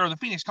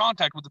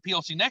Contact with the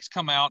PLC Next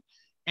come out,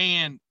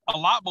 and a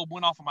light bulb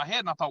went off in my head,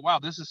 and I thought, wow,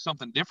 this is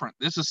something different.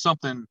 This is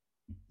something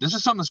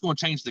that's going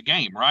to change the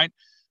game, right?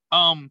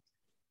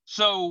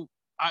 So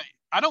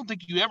I don't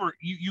think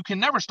you can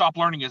never stop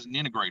learning as an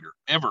integrator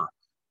ever.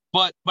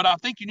 But I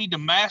think you need to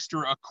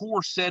master a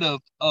core set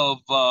of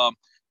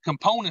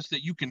components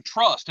that you can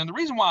trust. And the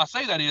reason why I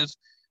say that is,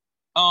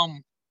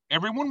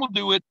 everyone will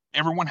do it.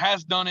 Everyone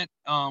has done it.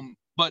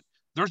 But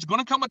there's going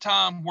to come a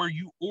time where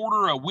you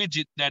order a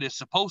widget that is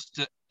supposed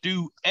to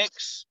do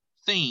X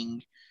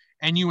thing,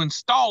 and you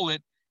install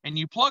it and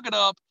you plug it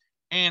up.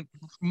 And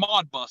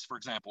Modbus, for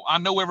example, I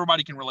know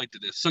everybody can relate to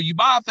this. So you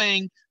buy a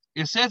thing,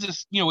 it says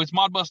it's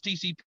Modbus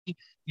TCP.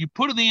 You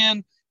put it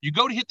in, you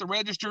go to hit the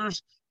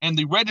registers, and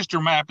the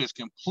register map is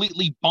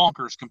completely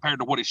bonkers compared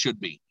to what it should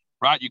be,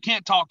 right? You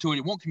can't talk to it.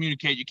 It won't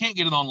communicate. You can't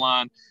get it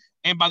online.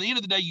 And by the end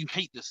of the day, you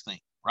hate this thing,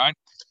 right?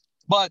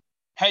 But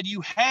had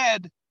you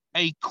had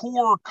a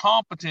core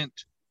competent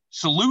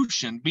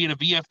solution, be it a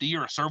VFD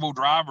or a servo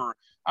driver,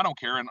 I don't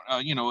care. And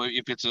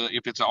if it's a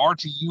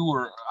RTU,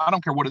 or I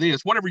don't care what it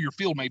is, whatever your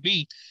field may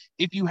be,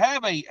 if you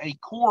have a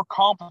core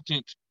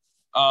competent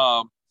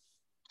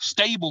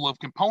stable of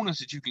components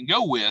that you can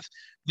go with,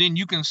 then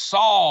you can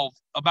solve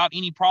about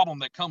any problem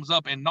that comes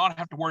up and not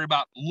have to worry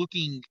about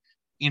looking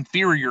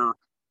inferior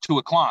to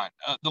a client.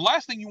 The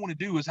last thing you want to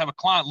do is have a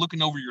client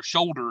looking over your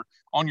shoulder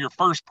on your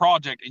first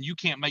project and you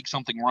can't make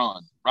something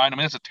run, right? I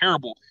mean, it's a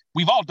terrible,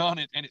 we've all done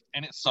it, and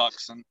it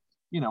sucks. And,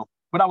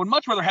 but I would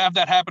much rather have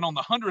that happen on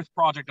the 100th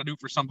project I do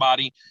for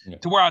somebody,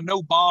 to where I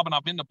know Bob and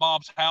I've been to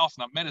Bob's house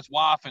and I've met his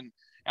wife, and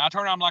I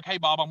turn around, I'm like, hey,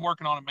 Bob, I'm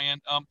working on it,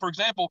 man. For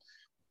example,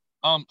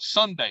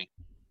 Sunday,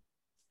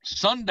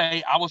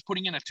 I was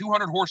putting in a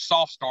 200 horse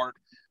soft start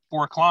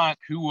for a client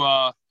who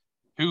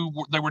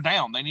they were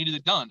down. They needed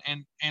it done.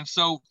 And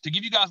so to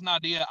give you guys an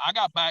idea, I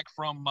got back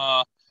from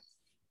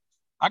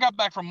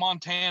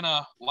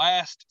Montana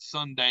last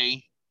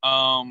Sunday.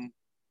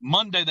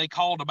 Monday they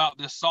called about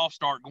this soft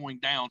start going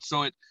down.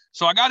 So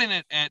I got in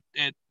at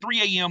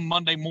 3 a.m.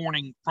 Monday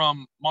morning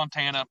from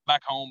Montana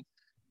back home,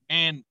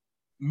 and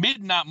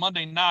midnight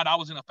Monday night I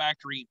was in a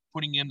factory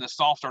putting in the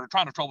soft starter,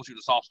 trying to troubleshoot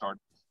the soft start.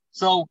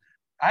 So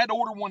I had to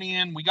order one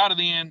in. We got it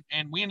in,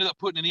 and we ended up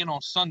putting it in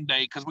on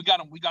Sunday because we got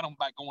them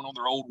back going on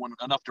their old one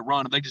enough to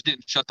run, and they just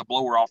didn't shut the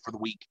blower off for the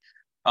week.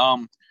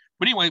 But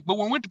anyway, when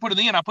we went to put it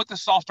in, I put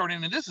this soft start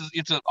in, and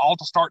it's an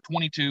Alta Start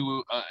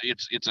 22.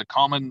 It's a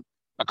common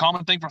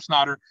thing from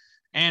Snyder,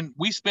 and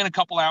we spent a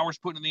couple hours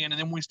putting it in, and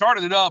then when we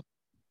started it up,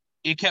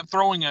 it kept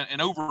throwing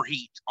an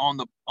overheat on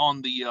the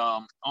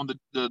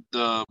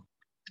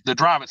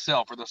drive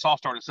itself, or the soft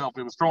start itself.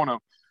 It was throwing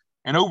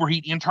an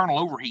overheat, internal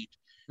overheat.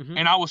 Mm-hmm.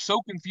 And I was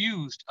so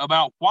confused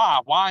about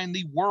why in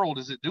the world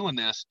is it doing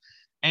this?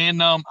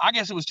 And I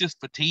guess it was just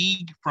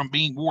fatigue from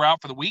being wore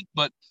out for the week.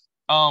 But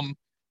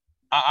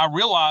I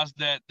realized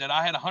that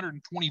I had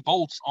 120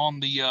 volts on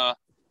the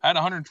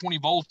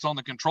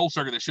control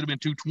circuit that should have been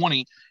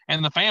 220,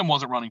 and the fan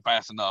wasn't running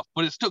fast enough.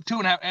 But it took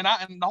 2.5, and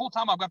the whole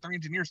time I've got their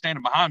engineer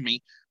standing behind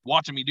me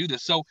watching me do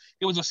this. So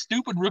it was a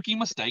stupid rookie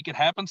mistake. It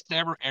happens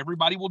to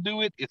everybody will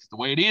do it. It's the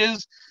way it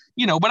is,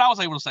 but I was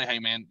able to say, hey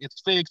man,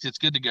 it's fixed. It's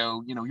good to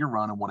go. You're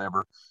running,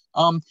 whatever.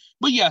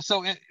 But yeah,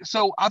 so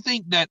I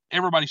think that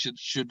everybody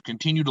should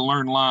continue to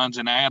learn lines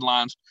and add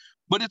lines,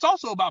 but it's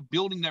also about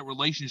building that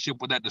relationship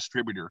with that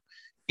distributor.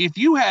 If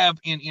you have,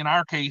 in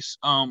our case,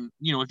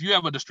 if you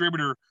have a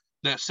distributor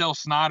that sells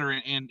Snyder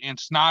and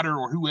Snyder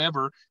or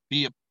whoever,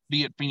 be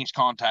it Phoenix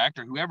Contact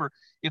or whoever,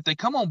 if they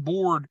come on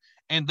board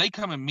and they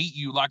come and meet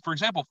you, like for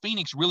example,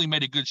 Phoenix really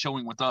made a good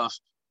showing with us.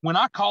 When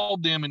I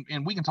called them,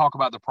 and we can talk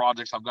about the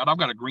projects I've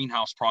got a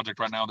greenhouse project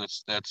right now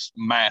that's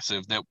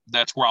massive.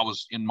 That's where I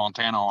was in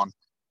Montana on.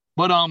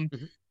 But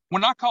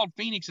when I called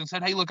Phoenix and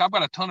said, hey, look, I've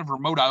got a ton of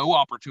remote IO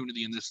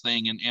opportunity in this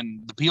thing,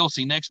 and the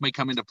PLC Next may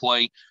come into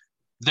play,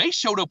 they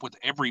showed up with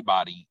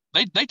everybody.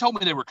 They told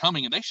me they were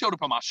coming, and they showed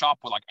up in my shop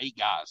with like 8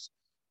 guys,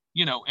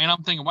 and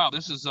I'm thinking, wow,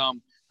 this is, I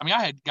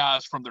had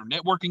guys from their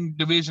networking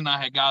division. I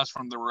had guys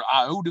from their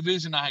IO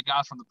division. I had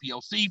guys from the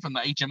PLC, from the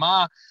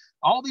HMI.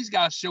 All these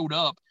guys showed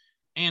up,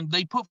 and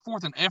they put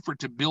forth an effort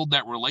to build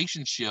that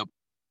relationship.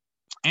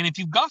 And if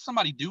you've got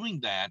somebody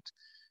doing that,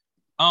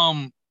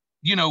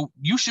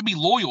 you should be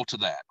loyal to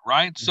that,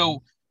 right? Mm-hmm.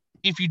 So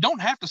if you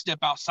don't have to step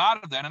outside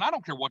of that, and I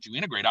don't care what you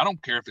integrate, I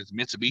don't care if it's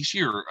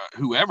Mitsubishi or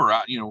whoever,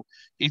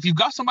 if you've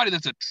got somebody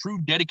that's a true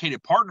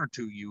dedicated partner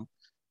to you,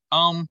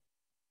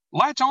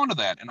 latch onto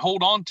that and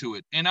hold on to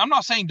it. And I'm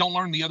not saying don't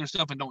learn the other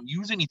stuff and don't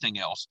use anything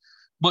else,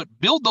 but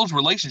build those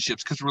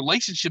relationships, because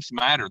relationships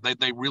matter.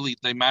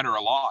 They matter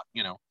a lot,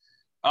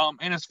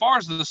 And as far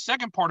as the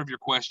second part of your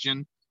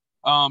question,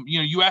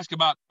 you ask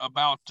about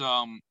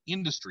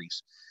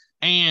industries,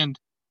 and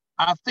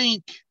I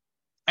think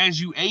as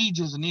you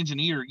age as an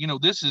engineer,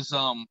 this is,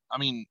 I'm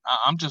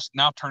just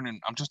now turning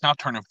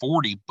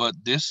 40, but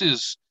this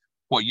is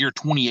year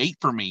 28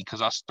 for me,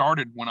 because I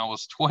started when I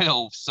was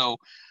 12. So,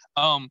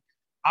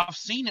 I've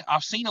seen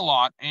a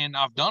lot, and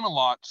I've done a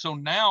lot. So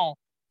now,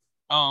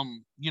 I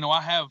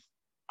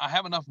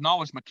have enough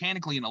knowledge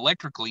mechanically and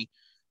electrically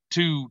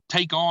to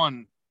take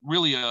on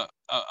really a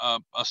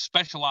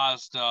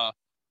specialized,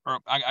 or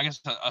I guess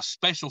a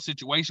special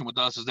situation with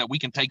us, is that we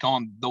can take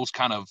on those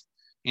kind of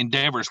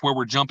endeavors where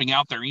we're jumping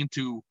out there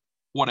into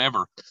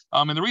whatever.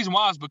 And the reason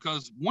why is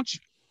because once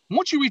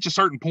you reach a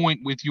certain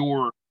point with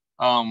your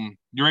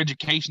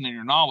education and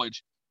your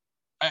knowledge,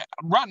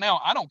 right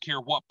now, I don't care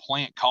what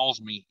plant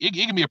calls me. It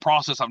can be a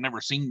process I've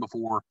never seen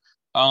before.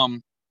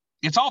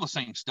 It's all the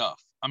same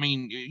stuff. I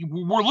mean,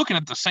 we're looking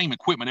at the same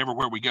equipment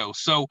everywhere we go.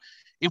 So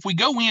if we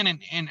go in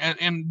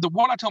and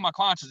what I tell my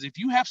clients is, if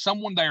you have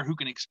someone there who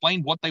can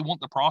explain what they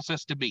want the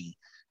process to be,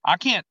 I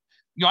can't,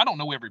 I don't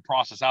know every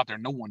process out there.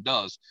 No one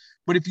does.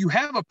 But if you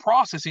have a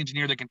process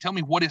engineer that can tell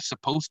me what it's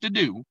supposed to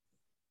do,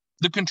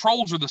 the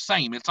controls are the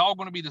same. It's all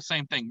going to be the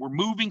same thing. We're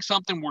moving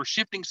something, we're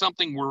shifting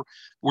something,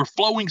 we're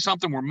flowing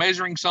something, we're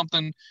measuring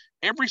something.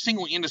 Every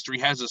single industry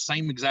has the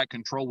same exact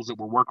controls that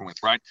we're working with,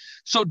 right?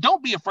 So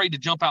don't be afraid to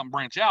jump out and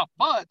branch out.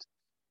 But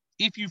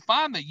if you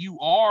find that you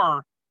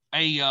are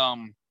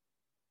an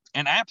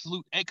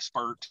absolute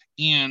expert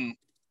in,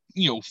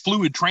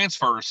 fluid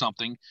transfer or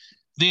something,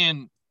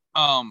 then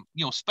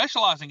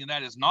specializing in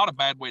that is not a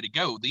bad way to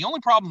go. The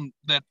only problem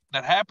that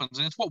happens,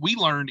 and it's what we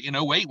learned in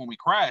 2008 when we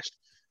crashed,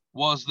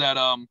 was that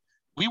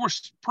we were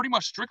pretty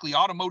much strictly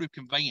automotive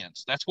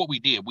conveyance. That's what we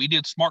did. We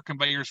did smart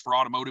conveyors for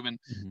automotive, and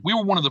we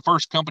were one of the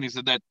first companies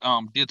that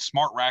did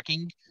smart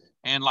racking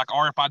and like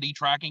RFID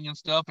tracking and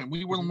stuff. And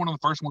we were one of the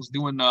first ones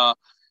doing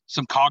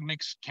some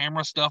Cognex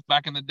camera stuff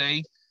back in the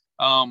day.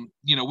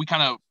 We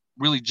kind of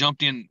really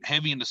jumped in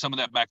heavy into some of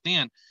that back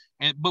then.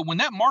 But when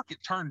that market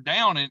turned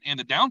down and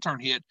the downturn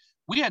hit,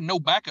 we had no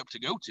backup to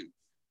go to.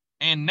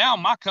 And now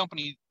my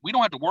company, we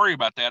don't have to worry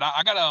about that.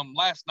 I got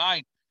last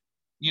night,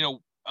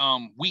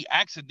 we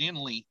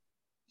accidentally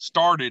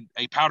started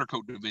a powder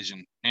coat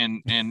division,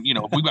 and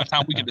if we've got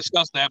time, we can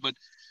discuss that. But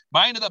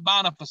I ended up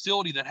buying a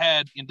facility that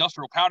had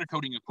industrial powder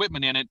coating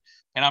equipment in it,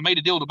 and I made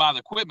a deal to buy the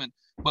equipment.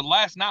 But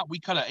last night we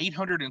cut a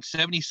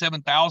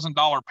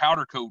 $877,000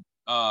 powder coat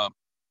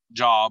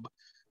job.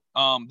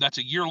 That's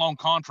a year-long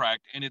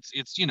contract, and it's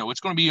going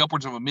to be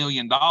upwards of $1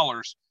 million.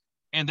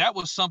 And that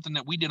was something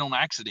that we did on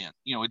accident.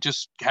 It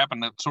just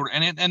happened to sort of,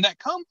 and that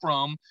come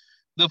from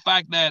the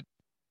fact that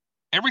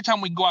every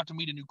time we go out to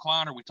meet a new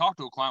client or we talk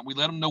to a client, we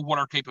let them know what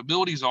our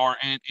capabilities are,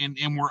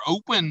 and we're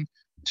open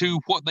to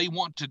what they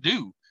want to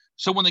do.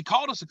 So when they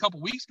called us a couple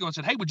of weeks ago and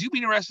said, "Hey, would you be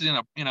interested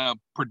in a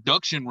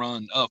production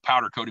run of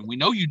powder coating? We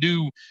know you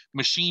do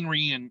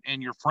machinery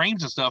and your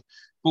frames and stuff,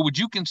 but would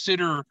you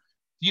consider,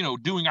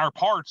 doing our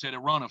parts at a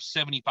run of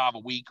 75 a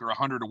week or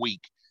 100 a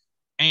week?"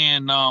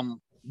 And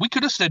we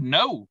could have said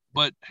no,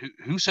 but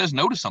who says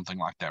no to something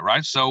like that,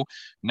 right? So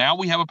now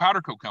we have a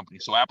powder coat company.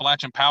 So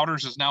Appalachian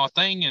Powders is now a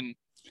thing, and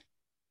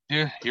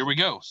here we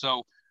go.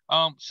 So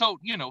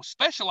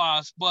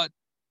specialize, but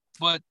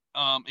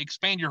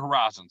expand your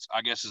horizons,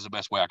 I guess, is the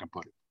best way I can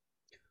put it.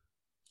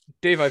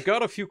 Dave, I've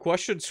got a few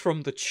questions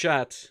from the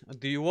chat.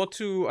 Do you want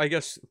to, I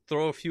guess,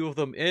 throw a few of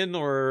them in,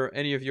 or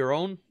any of your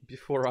own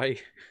before I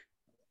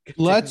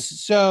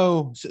Let's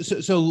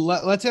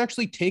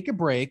actually take a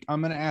break. I'm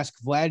going to ask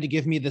Vlad to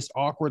give me this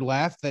awkward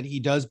laugh that he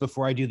does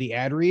before I do the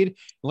ad read.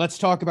 Let's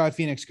talk about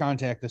Phoenix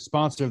Contact, the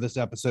sponsor of this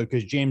episode,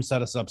 because James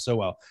set us up so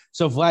well.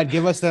 So Vlad,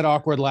 give us that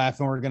awkward laugh,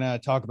 and we're going to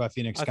talk about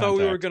Phoenix Contact. I thought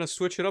we were going to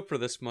switch it up for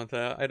this month.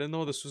 I didn't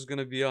know this was going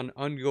to be an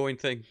ongoing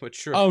thing, but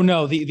sure. Oh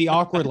no, the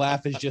awkward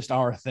laugh is just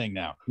our thing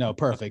now. No,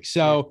 perfect.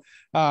 So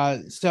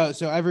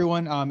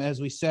everyone,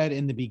 as we said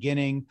in the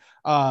beginning,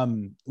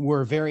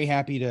 we're very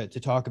happy to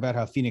talk about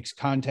how Phoenix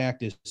Contact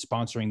is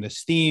sponsoring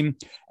this theme,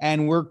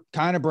 and we're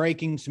kind of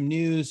breaking some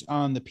news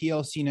on the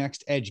PLC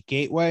Next Edge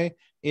Gateway.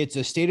 It's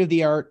a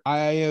state-of-the-art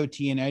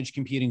IoT and edge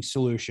computing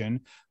solution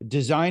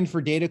designed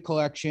for data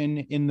collection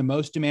in the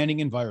most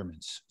demanding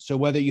environments. So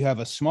whether you have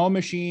a small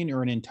machine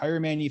or an entire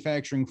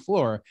manufacturing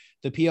floor,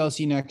 the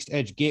PLC Next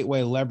Edge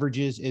Gateway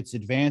leverages its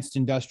advanced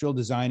industrial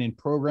design and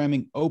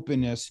programming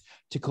openness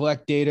to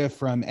collect data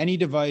from any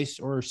device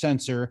or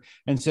sensor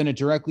and send it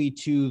directly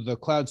to the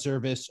cloud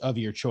service of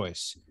your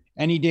choice.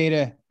 Any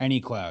data,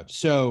 any cloud.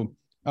 So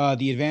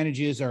the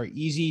advantages are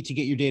easy to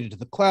get your data to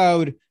the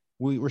cloud.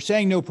 We're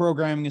saying no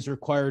programming is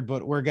required,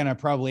 but we're going to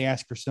probably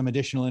ask for some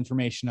additional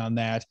information on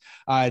that.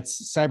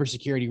 It's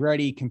cybersecurity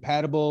ready,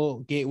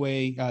 compatible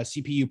gateway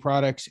CPU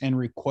products and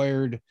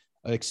required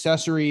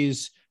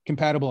accessories,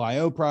 compatible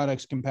IO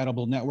products,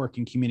 compatible network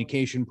and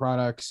communication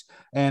products.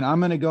 And I'm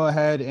going to go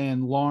ahead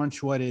and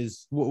launch what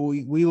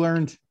we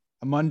learned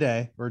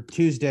Monday or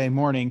Tuesday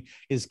morning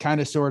is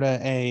kind of sort of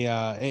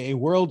a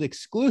world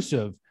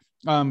exclusive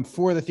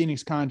for the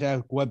Phoenix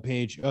Contact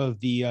webpage of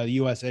the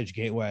US Edge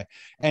Gateway.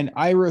 And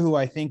Ira, who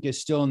I think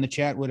is still in the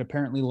chat, would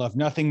apparently love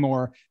nothing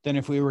more than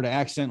if we were to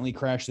accidentally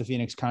crash the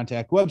Phoenix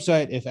Contact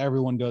website if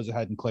everyone goes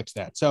ahead and clicks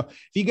that. So if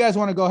you guys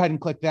want to go ahead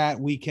and click that,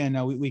 we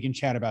can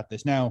chat about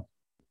this. Now,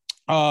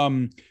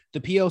 the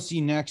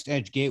PLC Next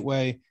Edge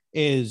Gateway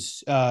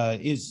is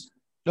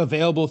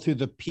available through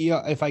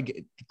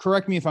the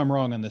correct me if I'm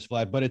wrong on this,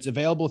 Vlad, but it's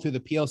available through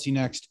the PLC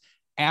Next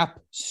app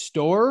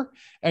store,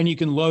 and you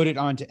can load it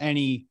onto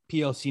any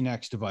PLC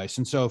Next device.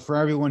 And so for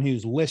everyone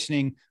who's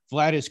listening,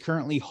 Vlad is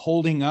currently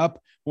holding up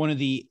one of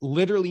the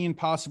literally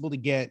impossible to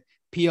get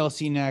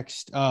PLC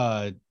Next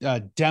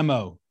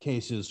demo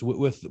cases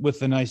with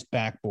the nice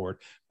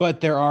backboard,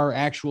 but there are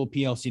actual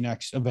PLC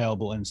Next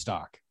available in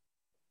stock.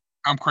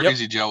 I'm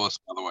crazy jealous,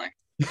 by the way.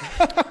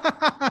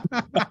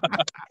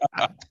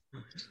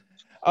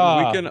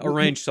 We can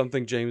arrange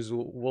something, James.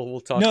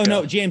 We'll talk.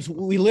 No, James,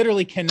 we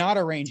literally cannot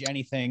arrange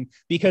anything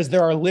because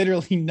there are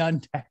literally none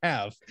to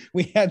have.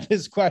 We had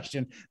this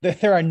question that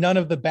there are none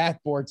of the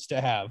backboards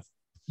to have.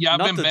 Yeah,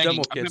 I've been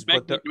begging.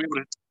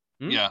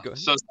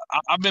 So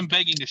I've been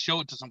begging to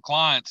show it to some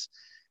clients,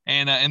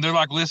 and they're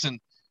like,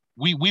 listen,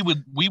 we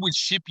would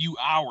ship you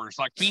ours.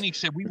 Like Phoenix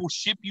said, we will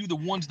ship you the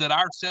ones that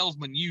our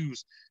salesmen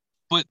use,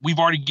 but we've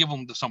already given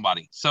them to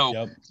somebody.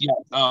 So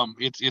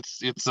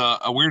it's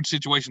a weird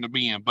situation to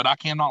be in, but I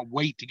cannot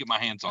wait to get my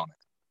hands on it.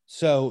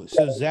 So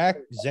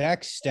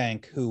Zach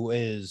Stank, who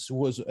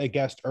was a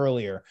guest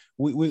earlier,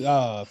 we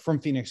from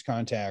Phoenix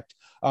Contact,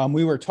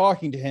 we were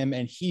talking to him,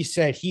 and he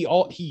said he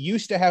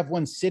used to have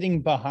one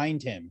sitting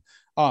behind him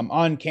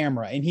on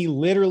camera, and he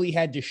literally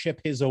had to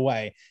ship his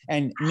away,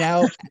 and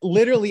now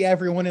literally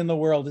everyone in the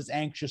world is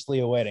anxiously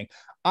awaiting.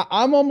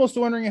 I'm almost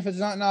wondering if it's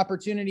not an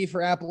opportunity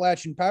for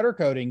Appalachian Powder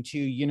Coating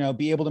to,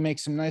 be able to make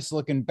some nice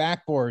looking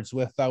backboards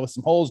with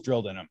some holes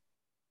drilled in them.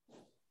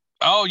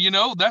 Oh,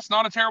 that's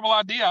not a terrible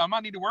idea. I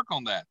might need to work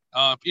on that.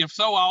 If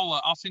so,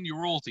 I'll send you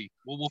a royalty.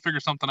 We'll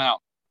figure something out.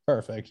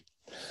 Perfect.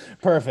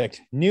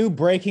 New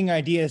breaking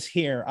ideas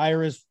here.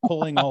 Ira's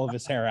pulling all of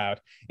his hair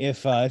out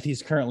if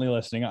he's currently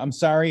listening. I'm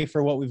sorry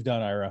for what we've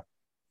done, Ira.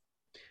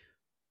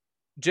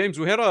 James,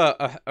 we had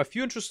a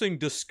few interesting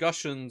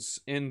discussions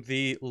in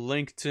the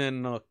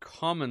LinkedIn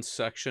comments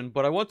section,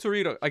 but I want to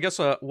read,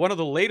 one of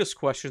the latest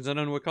questions, and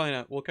then we'll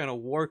kind of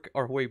work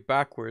our way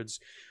backwards.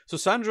 So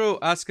Sandro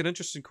asked an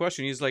interesting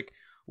question. He's like,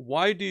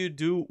 "Why do you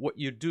do what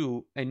you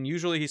do?" And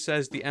usually he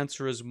says the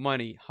answer is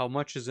money. How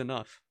much is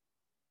enough?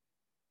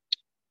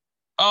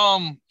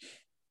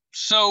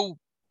 So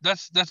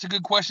that's a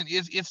good question.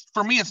 It's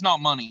for me, it's not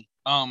money.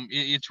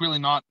 It's really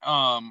not.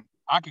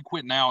 I could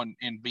quit now and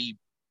be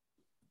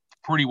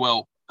pretty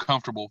well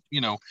comfortable,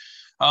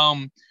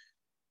 I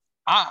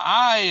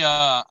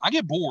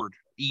get bored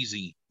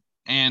easy,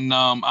 and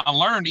I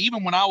learned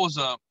even when I was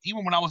an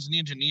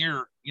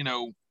engineer,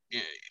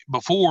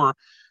 before,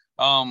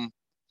 I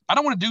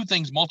don't want to do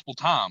things multiple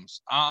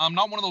times. I'm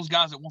not one of those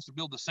guys that wants to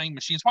build the same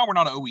machine. That's why we're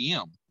not an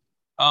OEM.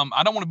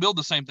 I don't want to build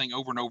the same thing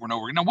over and over and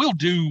over. Now we'll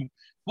do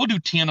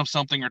 10 of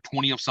something or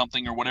 20 of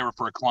something or whatever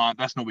for a client.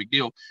 That's no big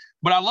deal.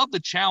 But I love the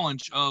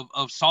challenge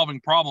of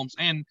solving problems.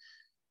 And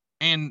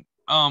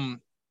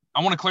I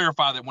want to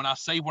clarify that when I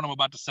say what I'm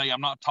about to say, I'm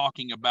not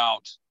talking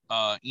about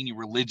any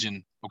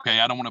religion. Okay,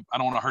 I don't want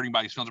to hurt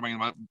anybody's feelings or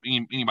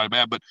make anybody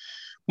bad. But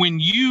when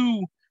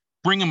you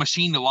bring a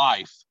machine to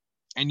life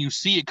and you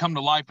see it come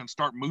to life and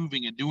start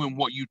moving and doing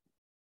what you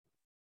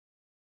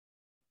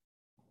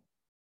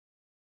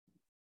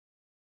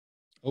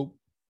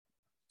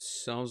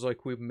sounds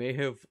like we may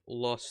have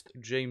lost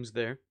James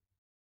there.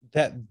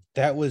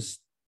 That was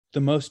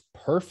the most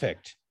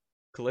perfect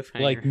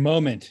cliffhanger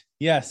moment.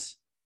 Yes.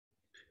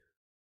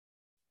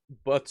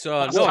 But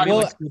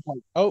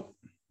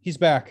he's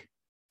back.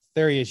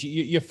 There he is.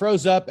 You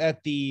froze up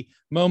at the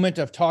moment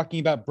of talking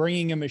about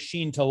bringing a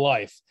machine to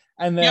life,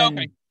 and then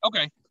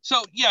okay.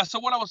 So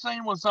what I was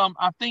saying was,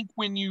 I think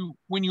when you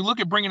look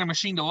at bringing a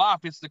machine to life,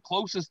 it's the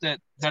closest that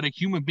a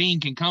human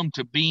being can come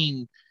to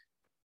being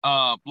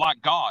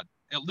like God,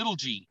 at little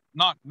g,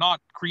 not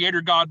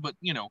creator God, but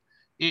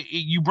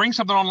you bring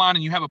something online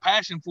and you have a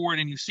passion for it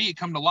and you see it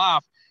come to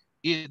life.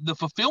 The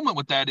fulfillment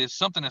with that is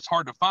something that's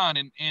hard to find,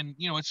 and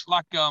it's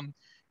like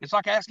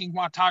asking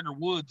why Tiger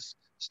Woods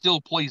still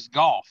plays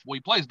golf. Well,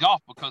 he plays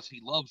golf because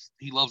he loves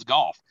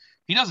golf.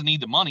 He doesn't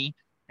need the money,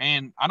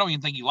 and I don't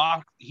even think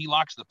he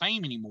likes the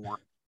fame anymore.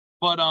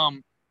 But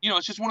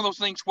it's just one of those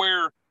things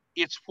where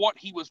it's what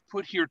he was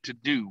put here to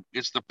do.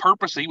 It's the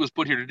purpose that he was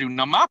put here to do.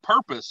 Now, my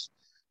purpose,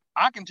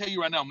 I can tell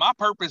you right now, my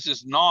purpose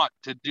is not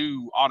to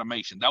do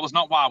automation. That was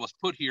not why I was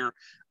put here.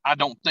 I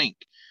don't think.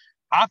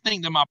 I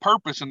think that my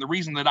purpose and the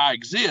reason that I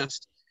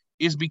exist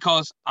is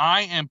because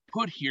I am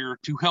put here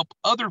to help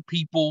other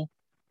people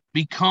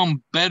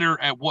become better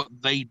at what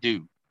they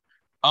do.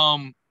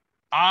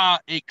 I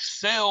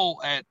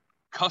excel at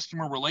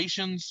customer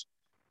relations,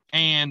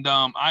 and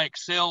I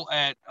excel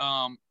at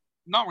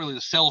not really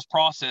the sales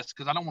process,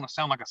 because I don't want to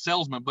sound like a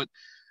salesman, but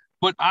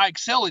I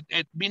excel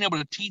at being able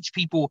to teach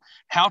people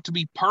how to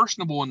be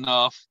personable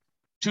enough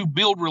to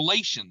build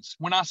relations.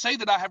 When I say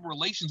that I have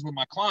relations with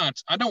my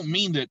clients, I don't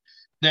mean that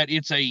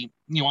it's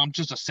I'm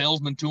just a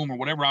salesman to them or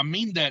whatever. I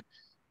mean that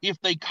if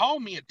they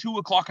call me at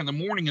 2:00 in the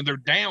morning and they're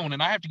down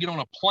and I have to get on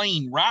a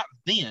plane right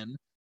then,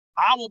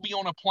 I will be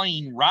on a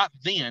plane right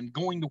then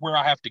going to where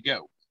I have to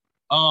go.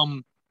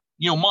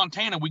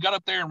 Montana, we got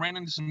up there and ran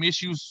into some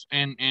issues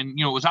and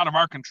it was out of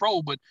our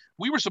control, but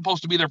we were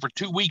supposed to be there for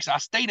 2 weeks. I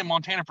stayed in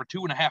Montana for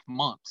 2.5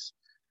 months,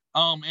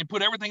 and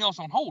put everything else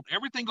on hold.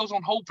 Everything goes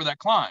on hold for that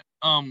client.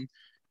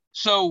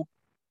 So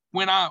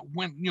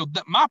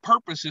my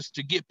purpose is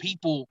to get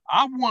people,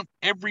 I want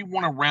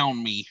everyone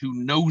around me who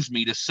knows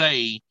me to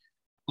say,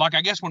 like,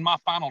 I guess when my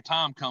final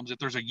time comes, if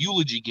there's a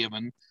eulogy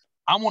given,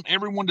 I want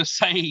everyone to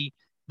say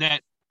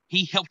that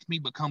he helped me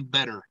become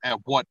better at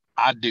what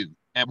I do,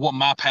 at what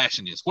my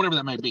passion is, whatever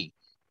that may be.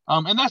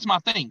 And that's my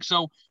thing.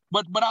 So,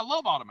 but I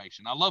love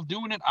automation. I love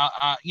doing it.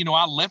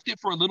 I left it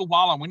for a little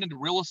while. I went into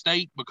real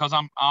estate because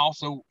I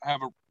also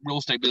have a real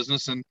estate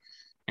business and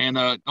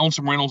own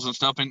some rentals and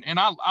stuff. And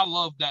I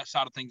love that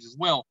side of things as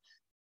well.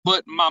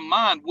 But my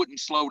mind wouldn't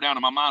slow down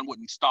and my mind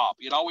wouldn't stop.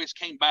 It always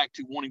came back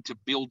to wanting to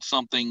build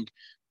something,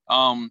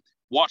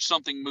 watch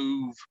something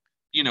move,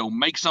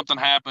 make something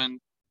happen.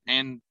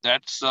 And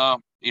that's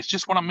it's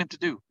just what I'm meant to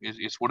do.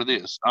 It's what it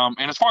is.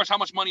 And as far as how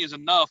much money is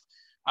enough,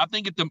 I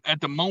think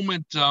at the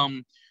moment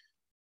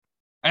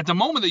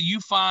that you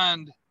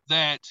find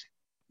that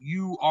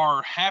you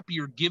are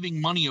happier giving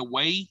money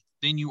away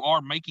than you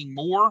are making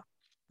more,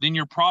 then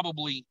you're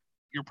probably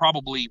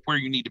where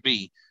you need to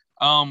be.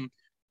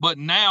 But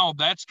now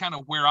that's kind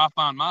of where I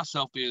find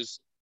myself is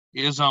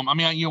we've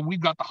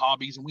got the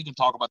hobbies and we can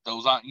talk about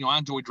those. I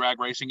enjoy drag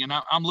racing and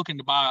I'm looking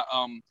to buy,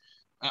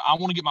 I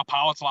want to get my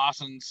pilot's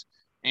license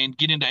and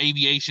get into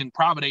aviation,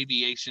 private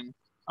aviation,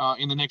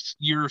 in the next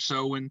year or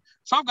so. And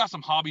so I've got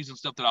some hobbies and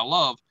stuff that I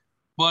love,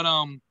 but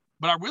I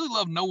really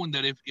love knowing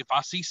that if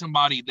I see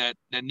somebody that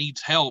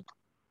needs help,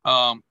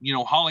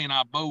 Holly and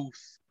I both,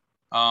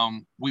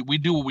 we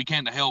do what we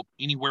can to help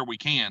anywhere we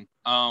can.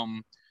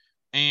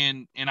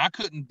 And I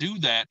couldn't do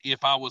that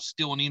if I was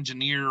still an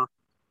engineer,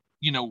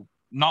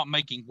 not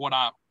making what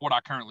I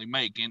currently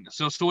make. And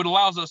so it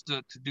allows us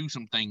to do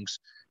some things.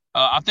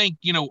 I think,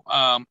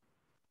 I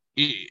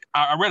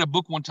read a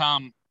book one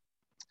time.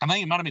 I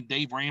think it might've been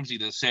Dave Ramsey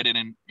that said it,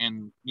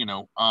 and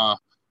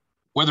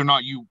whether or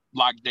not you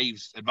like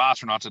Dave's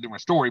advice or not, it's a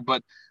different story.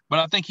 But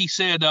I think he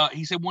said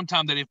one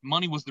time that if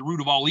money was the root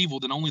of all evil,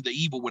 then only the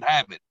evil would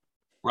have it.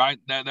 Right.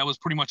 That was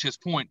pretty much his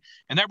point.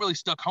 And that really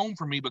stuck home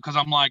for me because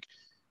I'm like,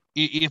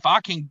 if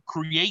I can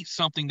create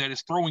something that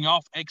is throwing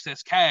off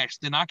excess cash,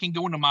 then I can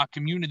go into my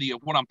community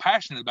of what I'm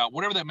passionate about,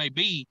 whatever that may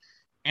be,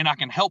 and I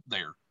can help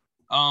there.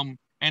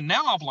 And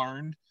now I've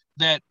learned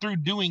that through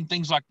doing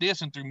things like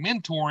this and through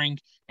mentoring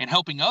and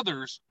helping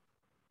others,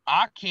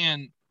 I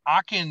can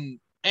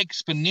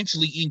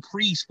exponentially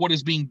increase what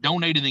is being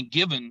donated and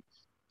given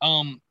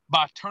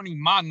by turning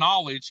my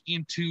knowledge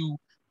into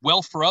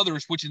wealth for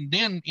others, which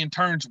then in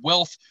turns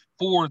wealth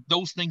for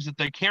those things that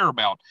they care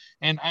about.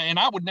 And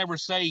I would never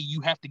say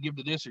you have to give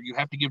to this or you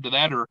have to give to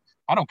that, or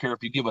I don't care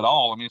if you give it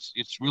all. I mean,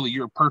 it's really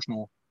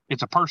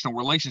it's a personal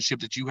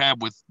relationship that you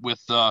have with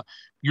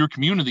your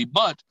community.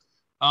 But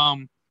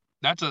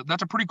that's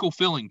a pretty cool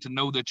feeling to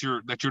know that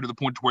you're to the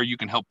point where you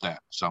can help that.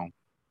 So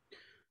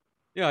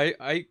yeah,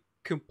 I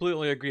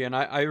completely agree, and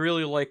I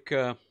really like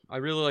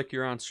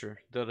your answer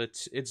that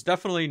it's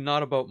definitely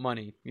not about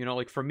money.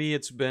 Like for me,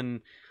 it's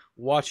been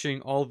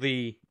watching all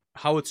the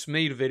how it's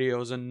made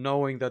videos and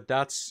knowing that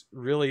that's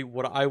really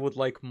what I would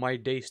like my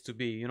days to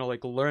be,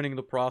 like learning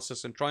the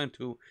process and trying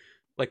to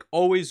like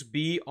always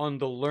be on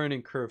the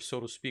learning curve, so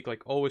to speak,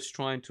 like always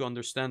trying to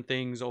understand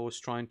things, always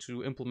trying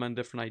to implement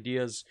different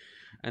ideas.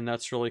 And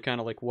that's really kind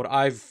of like what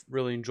I've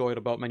really enjoyed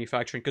about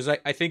manufacturing, because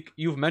I think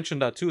you've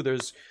mentioned that too.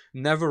 There's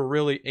never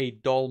really a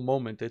dull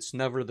moment. It's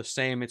never the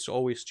same. It's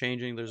always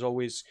changing. There's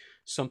always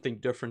something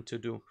different to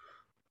do.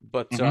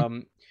 But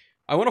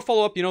I want to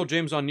follow up,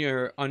 James, on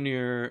your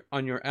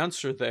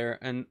answer there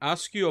and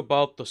ask you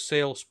about the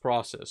sales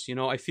process.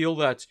 I feel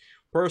that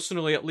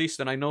personally, at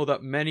least, and I know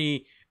that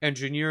many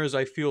engineers,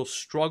 I feel,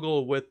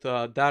 struggle with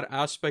that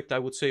aspect, I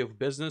would say, of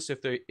business.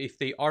 If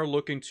they are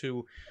looking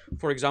to,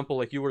 for example,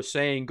 like you were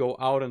saying, go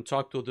out and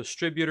talk to a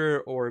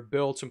distributor or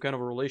build some kind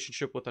of a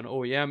relationship with an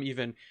OEM,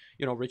 even,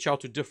 reach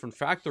out to different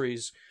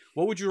factories,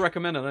 what would you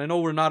recommend? And I know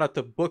we're not at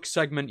the book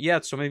segment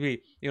yet, so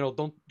maybe,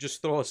 don't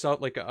just throw us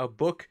out like a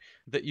book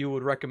that you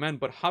would recommend,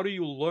 but how do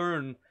you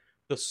learn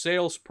the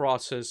sales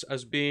process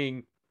as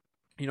being,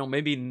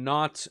 maybe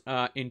not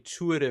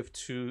intuitive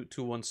to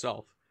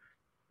oneself?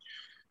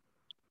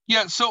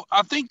 Yeah, so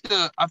I think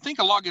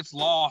a lot gets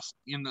lost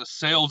in the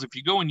sales if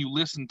you go and you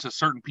listen to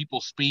certain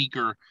people speak,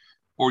 or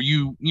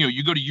you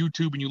go to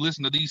YouTube and you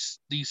listen to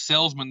these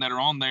salesmen that are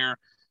on there.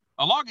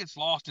 A lot gets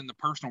lost in the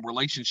personal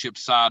relationship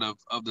side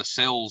of the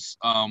sales.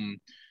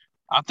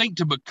 I think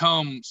to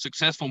become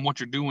successful in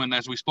what you're doing,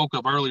 as we spoke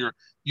of earlier,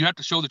 you have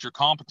to show that you're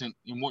competent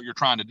in what you're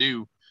trying to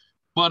do.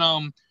 But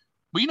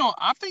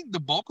I think the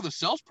bulk of the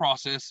sales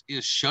process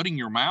is shutting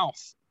your mouth,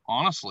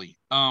 honestly.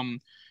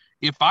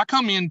 If I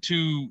come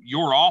into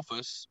your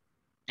office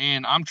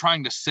and I'm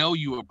trying to sell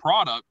you a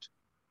product,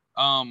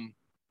 and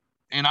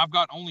I've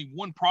got only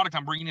one product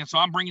I'm bringing in, so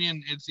I'm bringing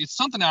in, it's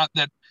something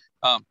that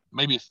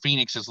maybe if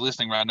Phoenix is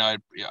listening right now,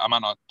 I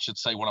might not should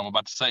say what I'm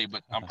about to say,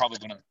 but I'm probably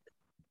going to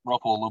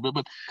ruffle a little bit.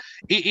 But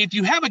if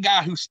you have a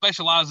guy who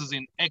specializes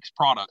in X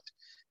product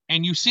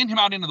and you send him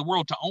out into the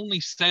world to only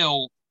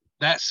sell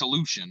that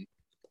solution,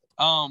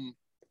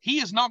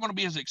 he is not going to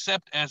be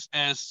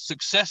as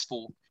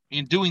successful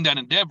in doing that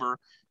endeavor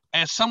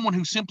as someone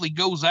who simply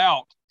goes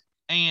out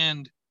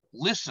and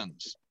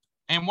listens.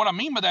 And what I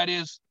mean by that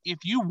is, if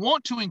you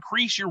want to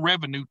increase your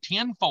revenue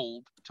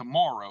tenfold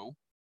tomorrow,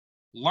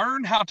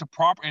 learn how to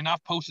and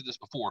I've posted this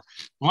before,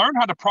 learn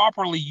how to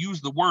properly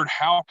use the word,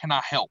 how can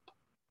I help?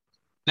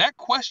 That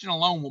question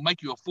alone will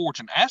make you a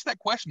fortune. Ask that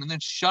question and then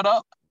shut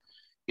up.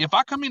 If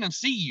I come in and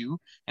see you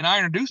and I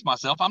introduce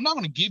myself, I'm not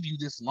going to give you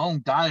this long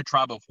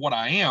diatribe of what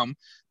I am.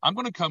 I'm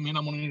going to come in,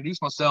 I'm going to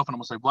introduce myself, and I'm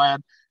going to say,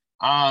 Vlad,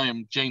 I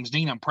am James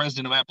Dean. I'm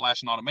president of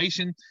Appalachian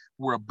Automation.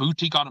 We're a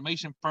boutique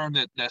automation firm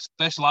that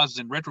specializes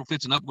in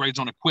retrofits and upgrades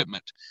on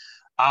equipment.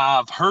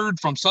 I've heard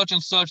from such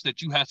and such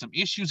that you have some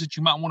issues that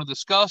you might want to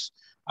discuss.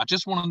 I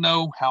just want to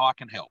know how I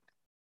can help.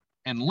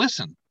 And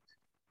listen.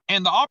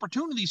 And the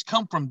opportunities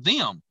come from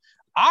them.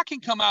 I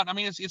can come out. I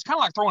mean, it's kind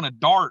of like throwing a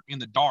dart in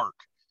the dark.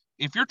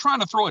 If you're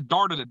trying to throw a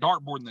dart at a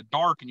dartboard in the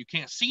dark and you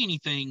can't see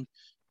anything,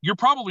 you're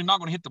probably not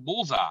going to hit the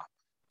bullseye.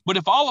 But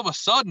if all of a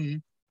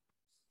sudden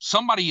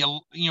somebody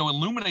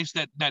illuminates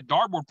that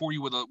dartboard for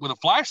you with a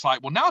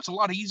flashlight, well, now it's a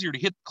lot easier to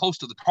hit close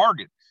to the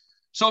target.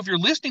 So if you're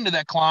listening to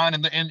that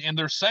client and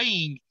they're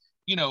saying,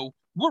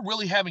 we're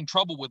really having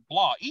trouble with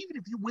blah, even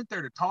if you went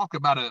there to talk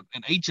about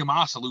an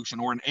HMI solution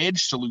or an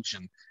edge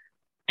solution,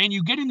 and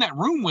you get in that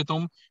room with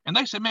them and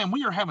they say, man,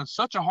 we are having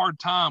such a hard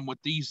time with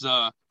these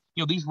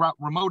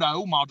remote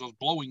IO modules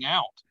blowing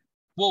out.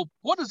 Well,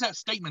 what does that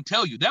statement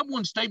tell you? That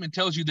one statement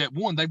tells you that,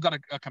 one, they've got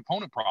a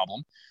component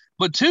problem,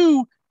 but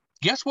two,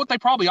 guess what they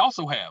probably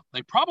also have?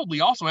 They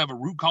probably also have a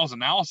root cause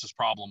analysis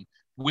problem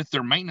with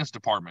their maintenance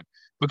department.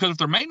 Because if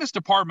their maintenance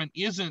department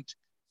isn't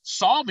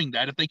solving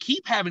that, if they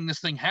keep having this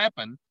thing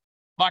happen,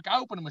 like I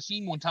opened a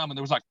machine one time and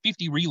there was like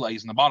 50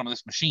 relays in the bottom of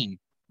this machine,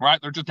 right?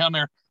 They're just down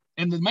there.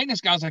 And the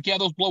maintenance guy's like, yeah,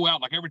 those blow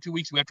out. Like every 2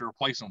 weeks we have to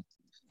replace them.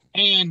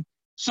 And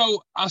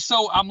so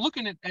I'm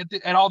looking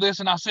at all this,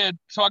 and I said,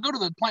 so I go to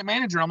the plant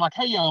manager. I'm like,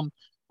 hey,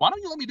 why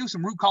don't you let me do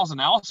some root cause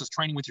analysis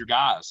training with your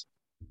guys?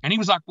 And he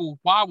was like, well,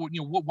 why would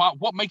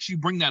what makes you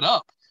bring that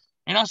up?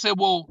 And I said,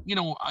 well,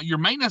 your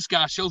maintenance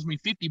guy shows me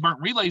 50 burnt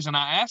relays, and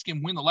I asked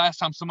him when the last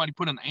time somebody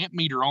put an amp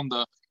meter on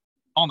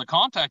the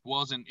contact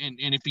was, and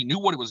if he knew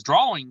what it was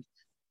drawing,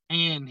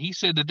 and he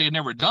said that they had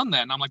never done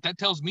that. And I'm like, that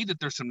tells me that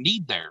there's some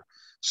need there.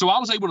 So I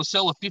was able to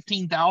sell a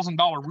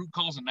 $15,000 root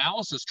cause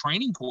analysis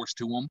training course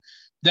to them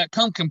that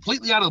come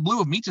completely out of the blue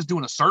of me just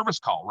doing a service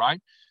call,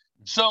 right?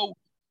 So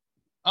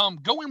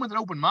go in with an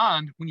open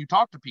mind when you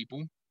talk to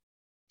people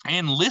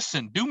and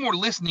listen. Do more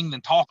listening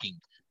than talking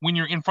when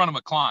you're in front of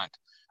a client.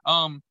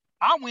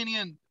 I went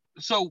in.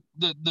 So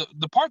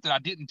the part that I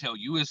didn't tell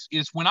you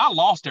is when I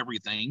lost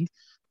everything,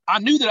 I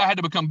knew that I had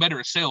to become better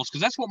at sales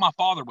because that's what my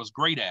father was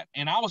great at.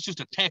 And I was just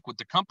a tech with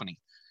the company.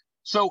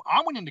 So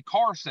I went into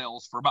car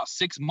sales for about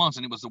 6 months,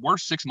 and it was the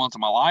worst 6 months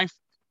of my life.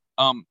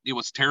 It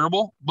was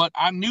terrible, but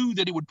I knew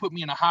that it would put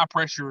me in a high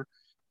pressure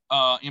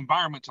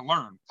environment to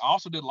learn. I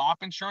also did life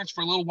insurance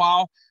for a little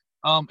while.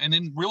 And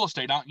then real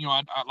estate. I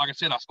like I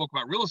said, I spoke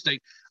about real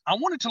estate. I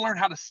wanted to learn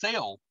how to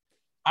sell.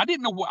 I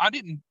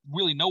didn't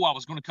really know I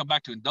was going to come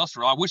back to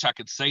industrial. I wish I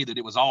could say that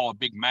it was all a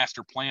big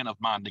master plan of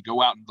mine to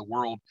go out into the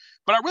world,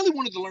 but I really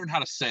wanted to learn how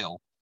to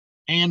sell.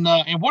 And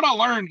what I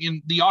learned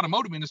in the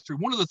automotive industry,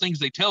 one of the things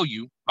they tell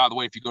you, by the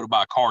way, if you go to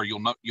buy a car,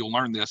 you'll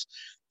learn this,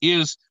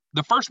 is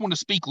the first one to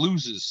speak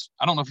loses.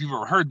 I don't know if you've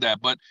ever heard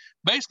that, but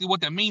basically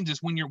what that means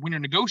is when you're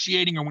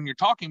negotiating or when you're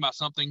talking about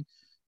something,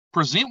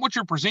 present what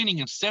you're presenting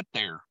and sit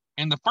there.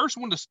 And the first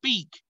one to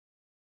speak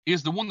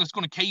is the one that's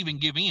going to cave and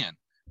give in.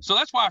 So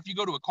that's why if you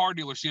go to a car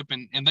dealership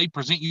and they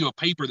present you a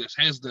paper that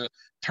has the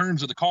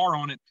terms of the car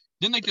on it,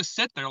 then they just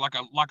sit there like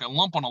a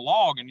lump on a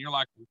log, and you're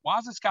like, why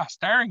is this guy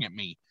staring at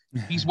me?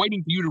 He's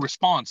waiting for you to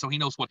respond so he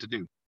knows what to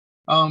do.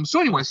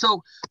 So anyway,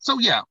 so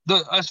yeah,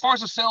 as far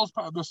as the sales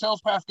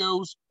path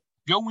goes,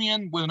 go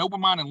in with an open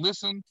mind and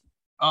listen.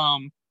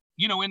 And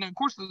of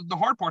course the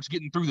hard part's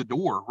getting through the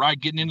door, right?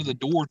 Getting into the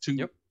door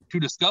to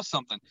discuss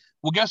something.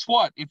 Well, guess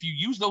what? If you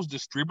use those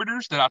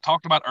distributors that I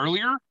talked about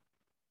earlier,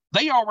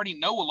 they already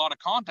know a lot of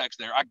contacts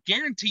there. I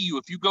guarantee you,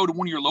 if you go to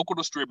one of your local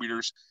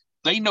distributors,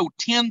 they know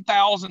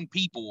 10,000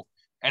 people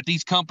at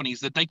these companies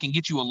that they can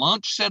get you a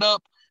lunch set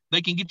up.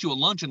 They can get you a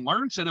lunch and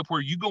learn setup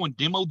where you go and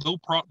demo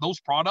those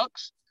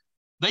products.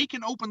 They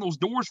can open those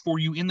doors for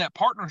you in that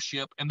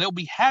partnership, and they'll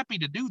be happy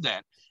to do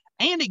that.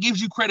 And it gives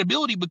you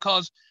credibility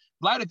because,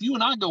 Vlad, if you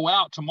and I go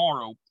out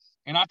tomorrow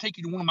and I take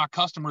you to one of my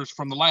customers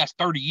from the last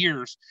 30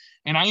 years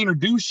and I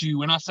introduce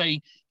you and I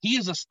say, he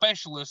is a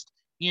specialist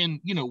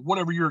in,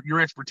 whatever your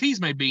expertise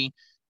may be,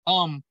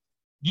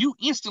 you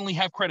instantly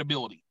have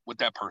credibility with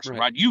that person,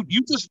 right? You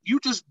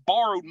just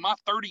borrowed my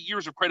 30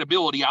 years of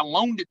credibility. I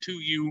loaned it to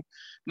you.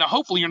 Now,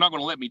 hopefully you're not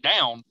going to let me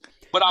down,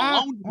 but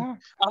I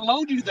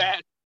loaned you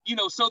that,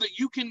 so that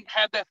you can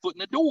have that foot in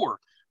the door.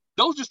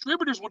 Those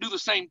distributors will do the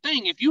same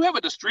thing. If you have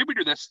a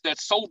distributor that's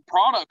sold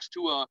products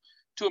to a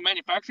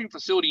manufacturing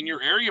facility in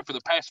your area for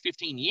the past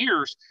 15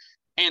 years,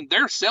 and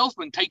their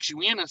salesman takes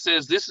you in and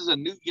says, this is a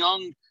new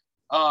young,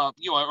 or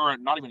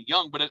not even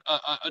young, but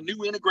a new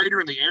integrator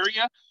in the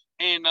area.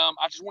 And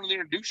I just wanted to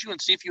introduce you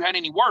and see if you had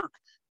any work.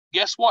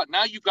 Guess what?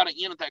 Now you've got an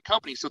in at that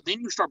company. So then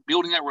you start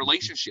building that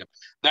relationship.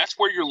 That's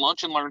where your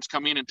lunch and learns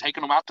come in, and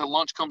taking them out to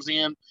lunch comes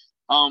in.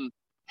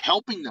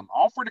 Helping them,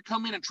 offer to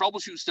come in and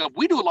troubleshoot stuff.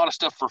 We do a lot of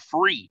stuff for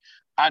free.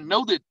 I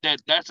know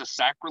that's a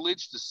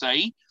sacrilege to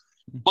say,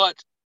 but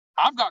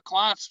I've got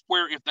clients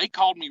where if they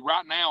called me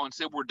right now and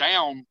said we're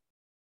down,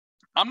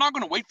 I'm not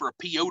going to wait for a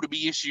PO to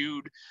be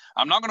issued.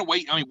 I'm not going to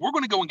wait. I mean, we're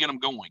going to go and get them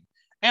going.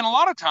 And a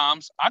lot of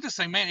times I just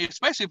say, man,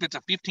 especially if it's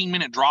a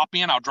 15-minute drop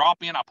in, I'll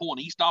drop in, I pull an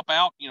e-stop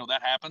out.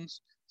 That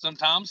happens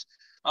sometimes.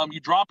 You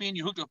drop in,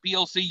 you hook to a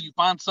PLC, you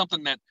find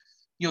something that,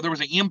 there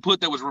was an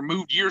input that was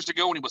removed years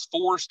ago and it was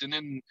forced. And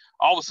then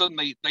all of a sudden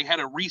they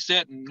had a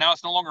reset and now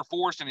it's no longer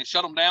forced and it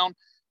shut them down.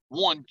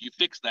 One, you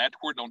fix that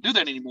where it don't do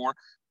that anymore.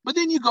 But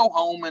then you go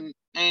home and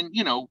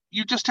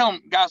you just tell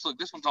them, guys, look,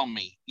 this one's on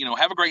me.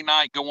 Have a great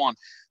night, go on.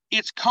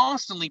 It's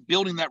constantly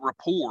building that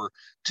rapport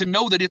to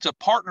know that it's a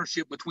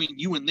partnership between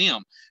you and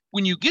them.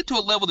 When you get to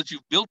a level that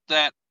you've built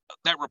that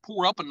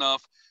rapport up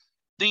enough,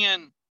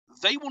 then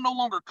they will no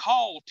longer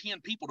call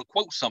 10 people to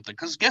quote something,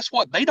 because guess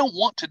what? They don't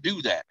want to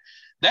do that.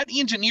 That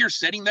engineer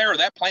sitting there, or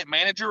that plant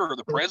manager or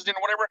the president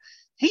or whatever,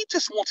 he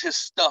just wants his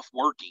stuff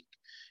working.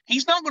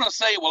 He's not going to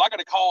say, well, I got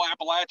to call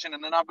Appalachian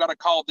and then I've got to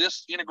call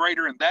this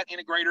integrator and that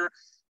integrator.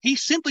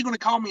 He's simply going to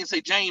call me and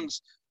say,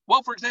 James,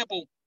 well, for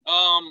example,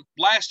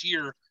 last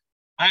year,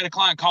 I had a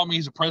client call me.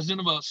 He's a president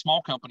of a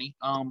small company.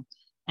 And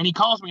he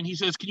calls me and he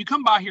says, can you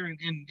come by here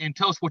and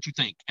tell us what you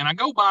think? And I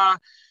go by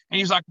and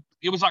he's like,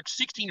 it was like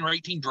 16 or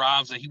 18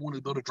 drives that he wanted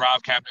to build a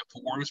drive cabinet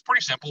for. It was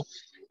pretty simple.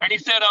 And he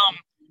said,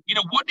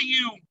 what do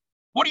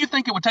you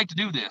think it would take to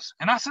do this?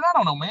 And I said, I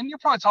don't know, man. You're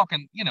probably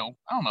talking, I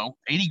don't know,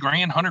 80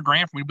 grand, 100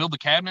 grand for me to build the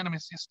cabinet. I mean,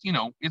 it's just,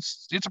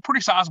 it's a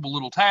pretty sizable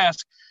little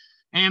task.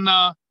 And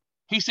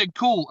he said,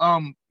 cool.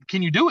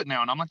 Can you do it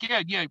now? And I'm like,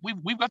 yeah,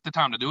 we've got the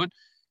time to do it.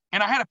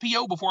 And I had a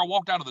PO before I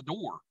walked out of the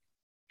door.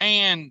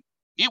 And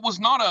it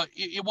wasn't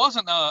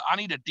I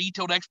need a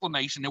detailed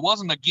explanation. It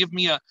wasn't a give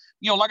me a,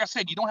 like I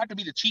said, you don't have to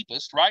be the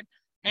cheapest, right?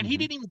 And he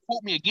didn't even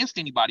quote me against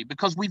anybody,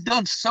 because we've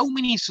done so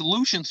many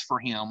solutions for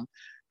him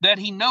that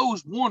he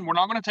knows, one, we're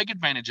not going to take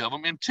advantage of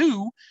them. And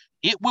two,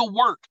 it will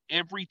work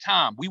every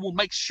time. We will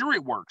make sure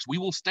it works. We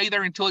will stay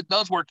there until it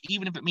does work,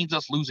 even if it means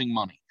us losing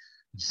money.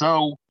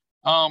 So,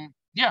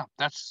 yeah,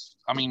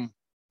 I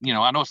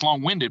know it's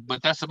long-winded,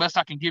 but that's the best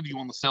I can give you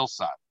on the sales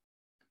side.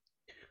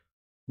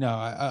 No,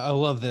 I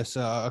love this.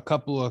 A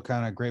couple of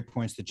kind of great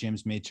points that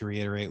James made to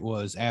reiterate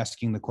was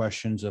asking the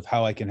questions of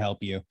how I can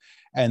help you,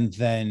 and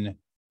then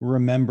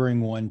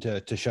remembering when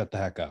to shut the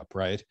heck up,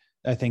 right?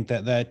 I think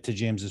that to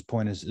James's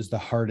point is the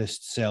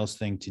hardest sales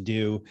thing to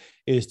do,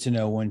 is to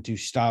know when to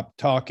stop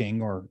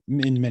talking, or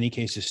in many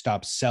cases,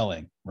 stop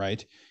selling,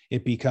 right?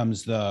 It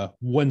becomes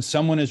when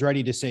someone is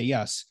ready to say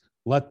yes,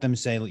 let them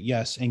say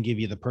yes and give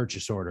you the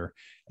purchase order,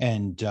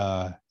 and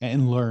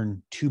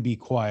learn to be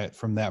quiet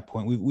from that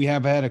point. We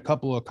have had a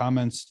couple of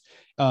comments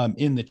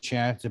in the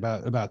chat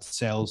about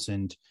sales,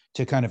 and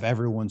to kind of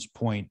everyone's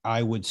point,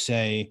 I would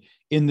say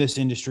in this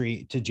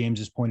industry, to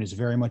James's point, is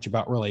very much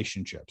about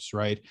relationships,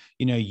 right?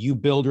 You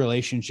build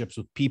relationships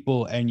with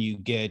people, and you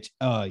get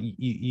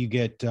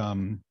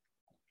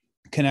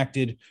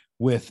connected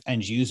with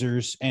end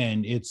users,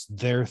 and it's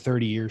their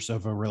 30 years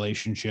of a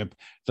relationship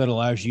that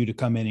allows you to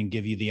come in and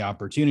give you the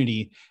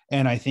opportunity.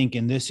 And I think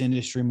in this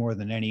industry, more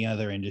than any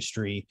other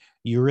industry,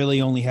 you really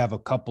only have a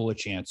couple of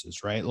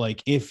chances, right?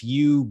 Like if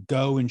you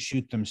go and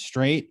shoot them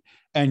straight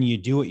and you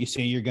do what you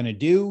say you're going to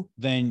do,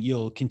 then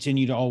you'll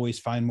continue to always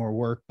find more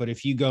work. But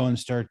if you go and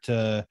start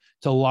to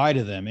lie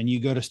to them, and you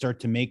go to start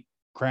to make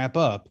crap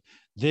up,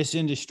 this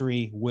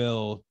industry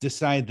will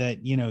decide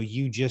that,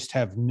 you just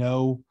have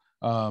no,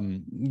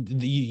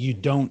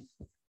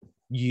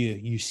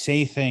 you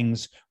say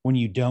things when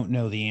you don't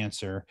know the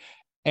answer.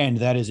 And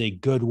that is a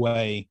good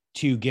way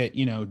to get,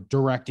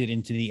 directed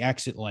into the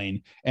exit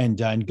lane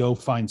and go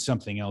find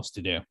something else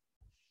to do.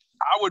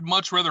 I would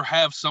much rather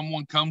have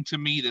someone come to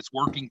me that's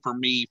working for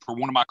me, for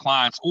one of my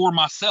clients, or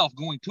myself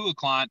going to a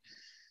client.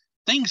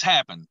 Things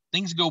happen.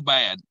 Things go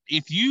bad.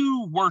 If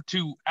you were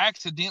to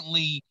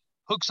accidentally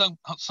hook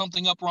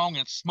something up wrong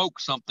and smoke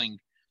something,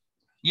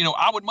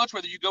 I would much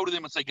rather you go to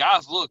them and say,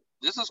 guys, look,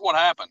 this is what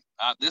happened.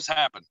 This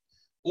happened.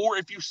 Or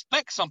if you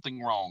spec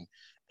something wrong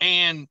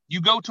and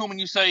you go to them and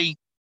you say,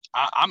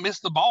 I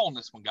missed the ball on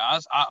this one,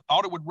 guys. I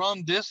thought it would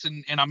run this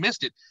and I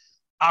missed it.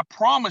 I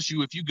promise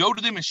you, if you go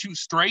to them and shoot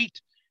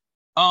straight,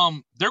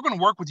 they're going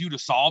to work with you to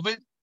solve it,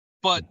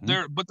 but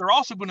they're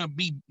also going to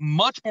be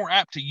much more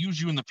apt to use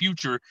you in the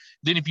future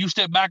than if you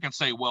step back and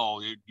say,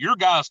 well, your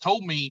guys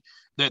told me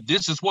that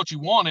this is what you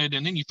wanted,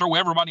 and then you throw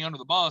everybody under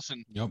the bus.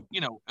 And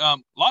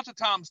lots of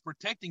times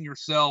protecting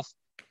yourself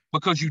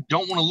because you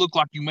don't want to look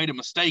like you made a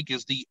mistake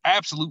is the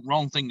absolute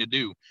wrong thing to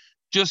do.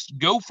 Just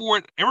go for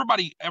it.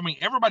 Everybody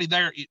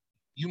there,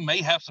 you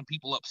may have some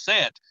people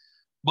upset,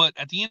 but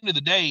at the end of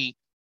the day,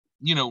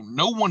 no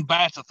one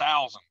bats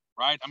 1,000.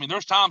 Right. I mean,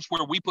 there's times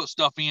where we put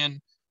stuff in,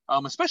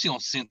 especially on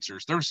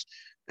sensors. There's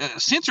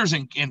sensors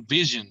and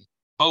vision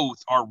both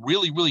are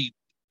really, really,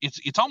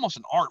 it's almost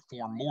an art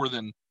form more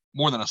than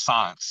a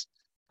science.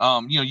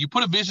 You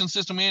put a vision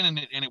system in and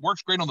it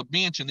works great on the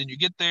bench, and then you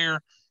get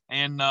there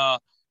and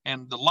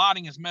the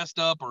lighting is messed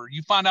up, or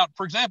you find out,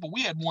 for example,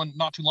 we had one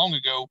not too long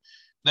ago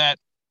that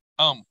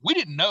we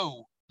didn't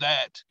know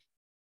that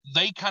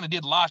they kind of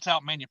did lights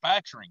out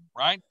manufacturing,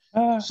 right?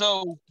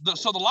 So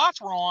the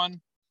lights were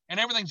on and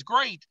everything's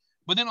great.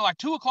 But then at like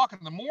 2:00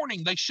 in the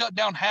morning, they shut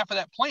down half of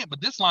that plant,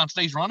 but this line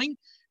stays running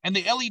and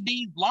the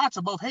LED lights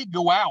above head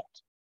go out.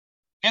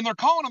 And they're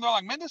calling and they're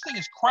like, man, this thing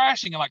is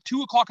crashing at like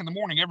 2:00 in the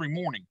morning every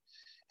morning.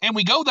 And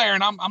we go there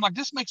and I'm like,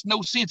 this makes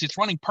no sense. It's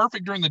running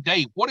perfect during the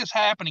day. What is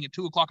happening at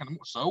 2:00 in the morning?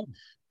 So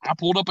I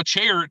pulled up a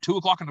chair at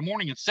 2:00 in the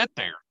morning and sat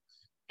there.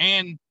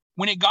 And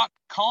when it got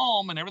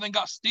calm and everything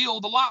got still,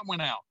 the light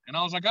went out. And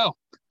I was like, oh,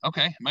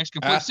 okay, it makes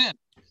complete sense.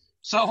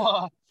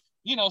 So,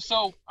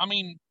 so, I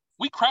mean,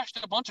 we crashed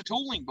a bunch of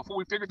tooling before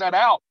we figured that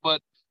out.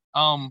 But,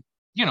 it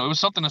was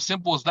something as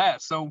simple as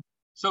that. So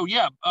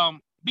yeah,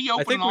 be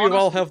open. I think we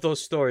all have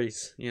those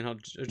stories,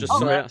 just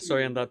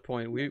sorry on that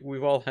point.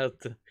 We've all had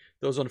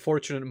those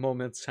unfortunate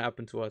moments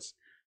happen to us.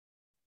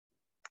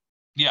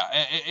 Yeah,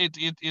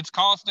 it's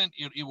constant.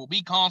 It will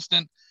be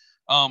constant.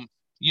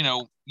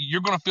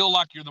 You're going to feel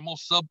like you're the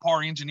most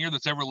subpar engineer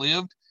that's ever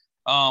lived.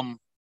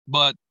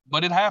 But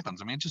it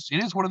happens. I mean,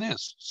 it is what it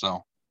is.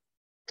 So.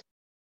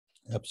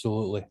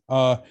 Absolutely.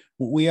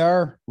 We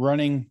are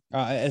running,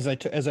 as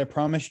I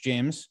promised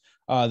James,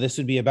 this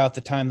would be about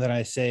the time that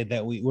I say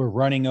that we're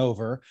running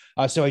over.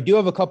 So I do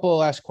have a couple of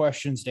last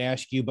questions to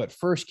ask you, but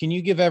first, can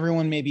you give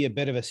everyone maybe a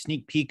bit of a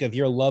sneak peek of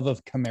your love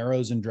of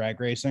Camaros and drag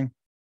racing?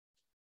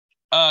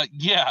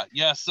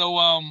 Yeah.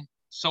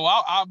 So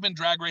I've been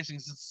drag racing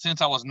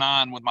since I was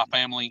 9 with my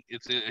family.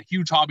 It's a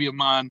huge hobby of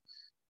mine.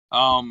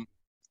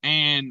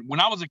 And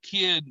when I was a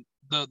kid,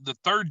 the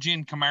third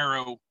gen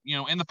Camaro,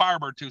 and the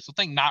Firebird too. So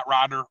think Knight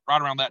Rider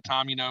right around that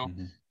time,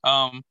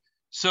 Mm-hmm.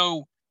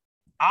 So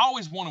I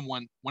always wanted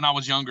one when I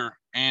was younger,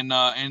 and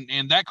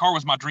that car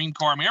was my dream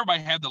car. I mean,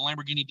 everybody had the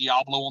Lamborghini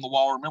Diablo on the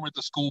wall. Remember at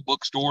the school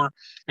bookstore,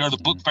 the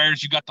mm-hmm. book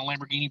fairs, you got the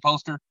Lamborghini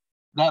poster.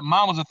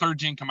 Mine was a third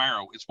gen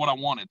Camaro. It's what I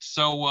wanted.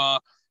 So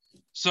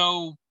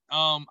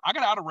I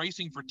got out of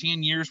racing for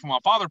 10 years. When my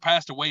father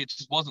passed away, it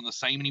just wasn't the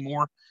same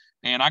anymore,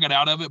 and I got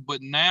out of it.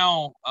 But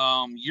now,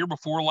 year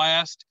before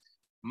last,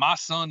 my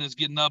son is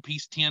getting up.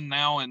 He's 10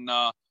 now, and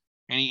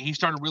he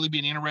started really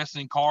being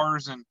interested in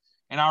cars. And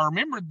I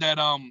remembered that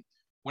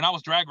when I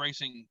was drag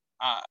racing,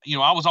 I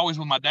was always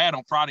with my dad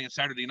on Friday and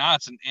Saturday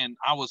nights, and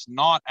I was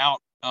not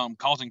out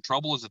causing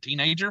trouble as a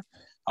teenager.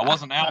 I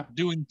wasn't out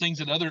doing things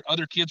that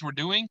other kids were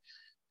doing.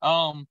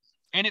 And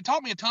it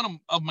taught me a ton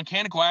of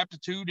mechanical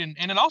aptitude, and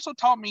it also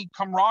taught me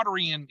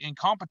camaraderie and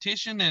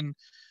competition. And,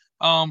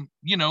 I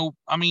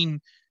mean,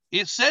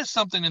 it says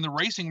something in the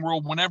racing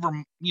world whenever,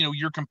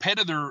 your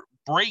competitor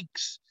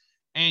breaks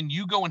and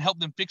you go and help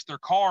them fix their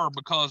car,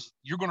 because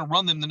you're going to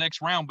run them the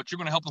next round, but you're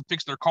going to help them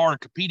fix their car and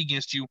compete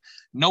against you,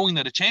 knowing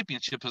that a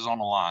championship is on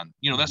the line.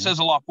 Mm-hmm. That says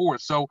a lot for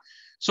us.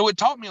 So it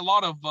taught me a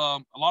lot of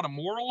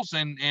morals,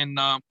 and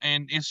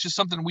it's just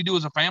something we do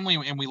as a family,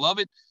 and we love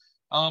it.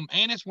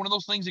 And it's one of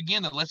those things,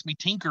 again, that lets me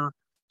tinker,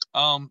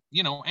 and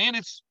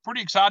it's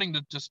pretty exciting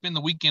to spend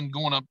the weekend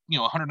going up,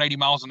 180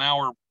 miles an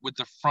hour with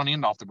the front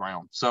end off the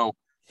ground. So,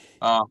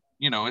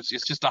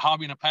 it's just a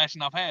hobby and a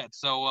passion I've had.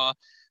 So,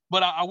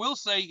 but I will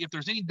say, if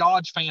there's any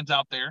Dodge fans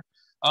out there,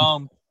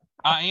 I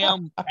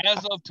am,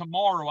 as of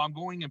tomorrow, I'm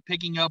going and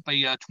picking up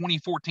a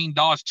 2014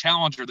 Dodge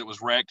Challenger that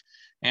was wrecked.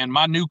 And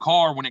my new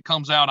car, when it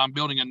comes out, I'm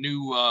building a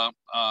new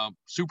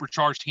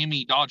supercharged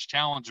Hemi Dodge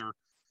Challenger.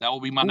 That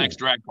will be my next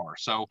drag car.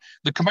 So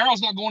the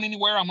Camaro's not going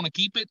anywhere. I'm going to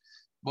keep it,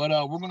 but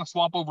we're going to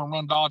swap over and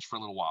run Dodge for a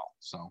little while.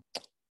 So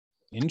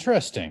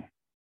interesting.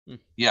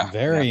 Yeah.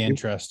 Very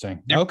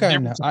interesting. Okay.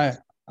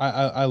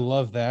 I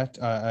love that.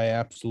 I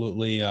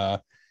absolutely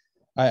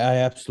I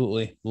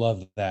absolutely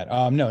love that.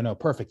 No,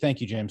 perfect. Thank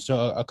you, James.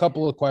 So a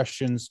couple of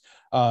questions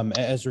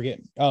as we're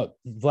getting. Oh,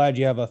 Vlad,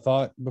 you have a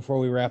thought before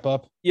we wrap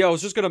up? Yeah, I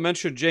was just gonna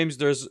mention, James.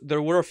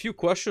 There were a few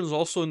questions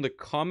also in the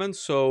comments,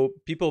 so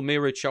people may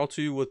reach out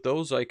to you with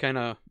those. I kind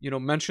of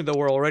mentioned that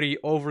we're already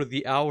over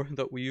the hour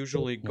that we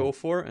usually go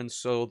for, and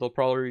so they'll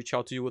probably reach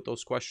out to you with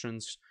those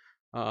questions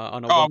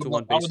on a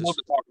one-to-one basis. I would love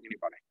to talk to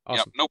anybody.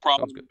 Awesome. Yeah, no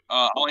problem.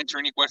 I'll answer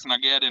any question I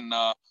get, and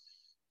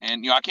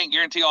I can't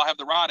guarantee I'll have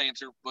the right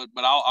answer, but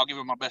I'll give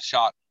it my best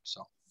shot.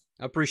 So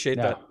I appreciate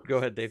that. Go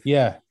ahead, Dave.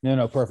 Yeah,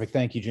 no, perfect.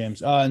 Thank you,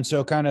 James. And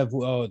so kind of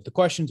the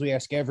questions we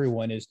ask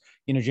everyone is,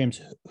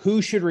 James,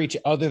 who should reach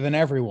other than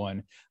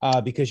everyone?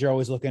 Because you're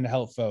always looking to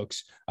help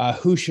folks.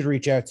 Who should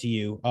reach out to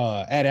you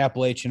at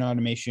Appalachian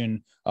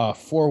Automation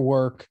for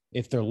work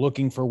if they're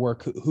looking for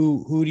work?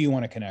 Who do you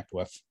want to connect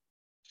with?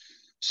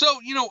 So,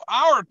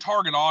 our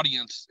target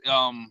audience,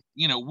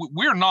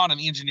 we're not an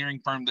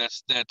engineering firm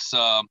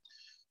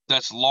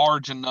that's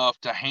large enough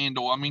to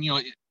handle. I mean,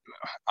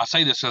 I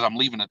say this as I'm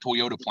leaving a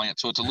Toyota plant,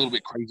 so it's a little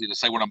bit crazy to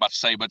say what I'm about to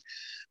say, but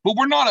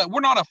we're not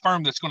a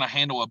firm that's going to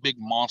handle a big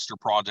monster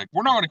project.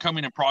 We're not going to come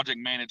in and project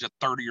manage a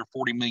 $30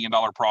 or $40 million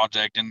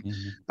project, and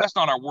that's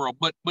not our world.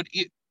 But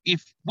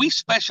if we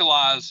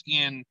specialize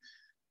in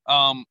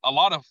a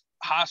lot of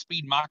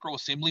high-speed micro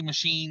assembly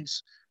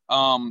machines,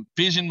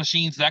 vision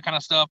machines, that kind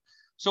of stuff.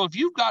 So if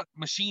you've got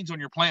machines on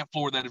your plant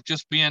floor that have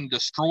just been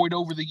destroyed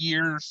over the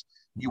years,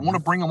 you want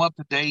to bring them up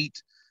to date.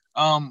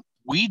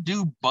 we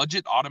do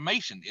budget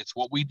automation. It's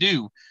what we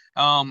do.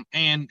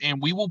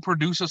 And we will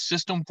produce a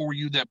system for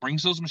you that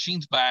brings those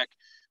machines back.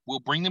 We'll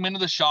bring them into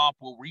the shop.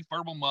 We'll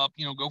refurb them up,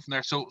 go from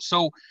there.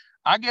 So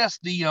I guess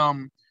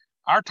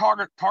our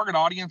target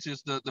audience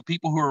is the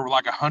people who are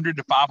like 100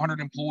 to 500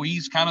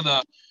 employees, kind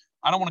of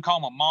I don't want to call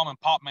them a mom and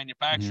pop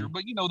manufacturer,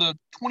 but the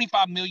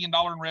 $25 million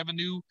in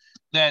revenue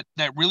that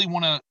really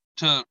want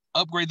to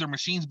upgrade their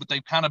machines, but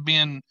they've kind of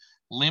been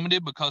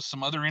limited because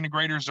some other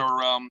integrators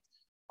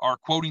are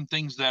quoting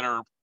things that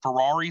are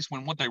Ferraris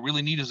when what they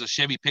really need is a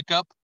Chevy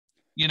pickup.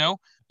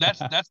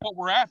 That's what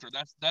we're after.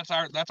 That's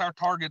our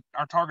target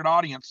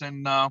audience.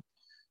 And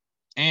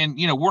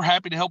we're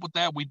happy to help with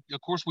that.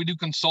 Of course we do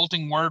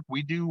consulting work.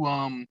 We do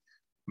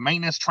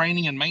maintenance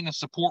training and maintenance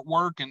support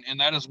work and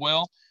that as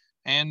well.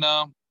 And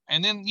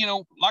then,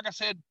 like I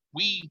said,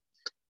 we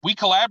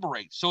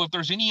collaborate. So if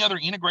there's any other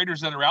integrators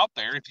that are out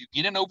there, if you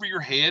get in over your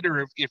head,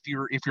 or if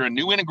you're a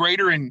new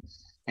integrator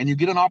and you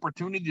get an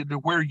opportunity to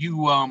where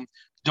you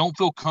don't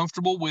feel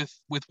comfortable with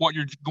what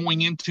you're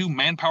going into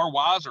manpower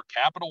wise or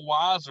capital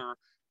wise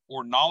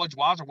or knowledge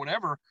wise or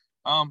whatever,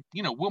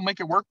 we'll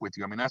make it work with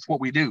you. I mean, that's what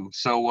we do.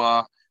 So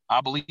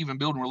I believe in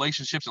building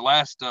relationships that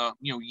last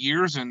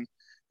years and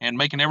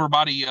making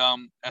everybody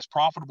as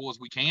profitable as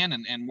we can,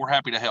 and we're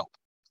happy to help.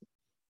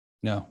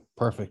 No,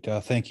 perfect.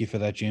 Thank you for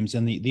that, James.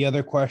 And the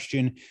other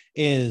question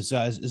is,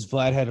 as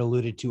Vlad had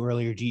alluded to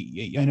earlier,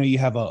 I know you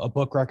have a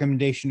book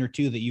recommendation or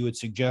two that you would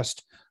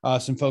suggest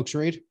some folks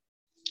read?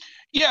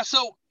 Yeah,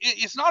 so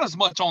it's not as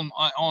much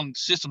on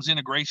systems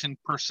integration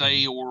per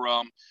se,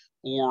 or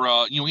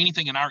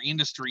anything in our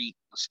industry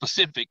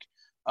specific.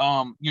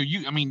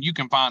 You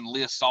can find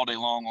lists all day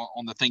long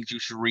on the things you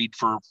should read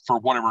for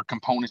whatever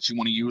components you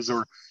want to use,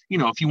 or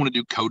if you want to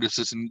do code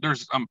assist, and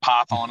there's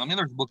Python. I mean,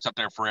 there's books up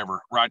there forever,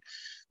 right?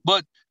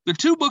 But the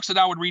two books that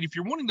I would read if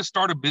you're wanting to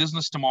start a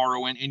business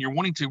tomorrow and you're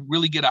wanting to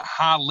really get a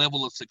high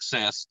level of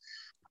success,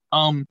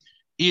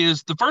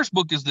 is the first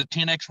book is the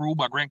 10X Rule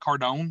by Grant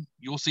Cardone.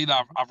 You'll see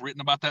that I've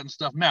written about that and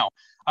stuff. Now,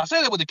 I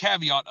say that with the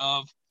caveat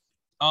of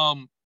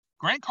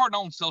Grant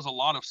Cardone sells a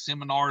lot of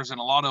seminars and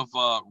a lot of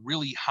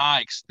really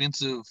high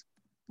expensive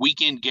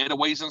weekend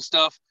getaways and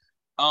stuff.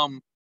 I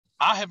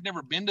have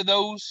never been to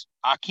those.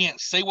 I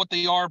can't say what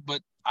they are,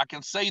 but I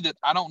can say that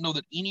I don't know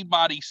that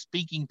anybody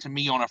speaking to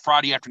me on a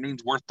Friday afternoon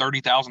is worth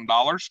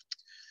 $30,000.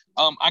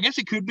 I guess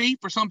it could be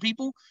for some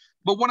people,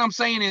 but what I'm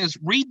saying is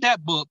read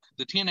that book,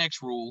 the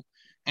 10X Rule,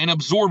 and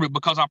absorb it,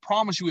 because I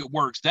promise you it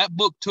works. That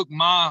book took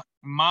my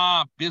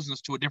business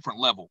to a different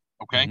level.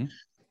 Okay. Mm-hmm.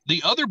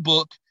 The other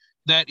book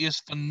that is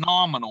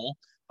phenomenal,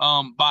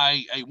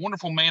 by a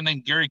wonderful man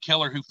named Gary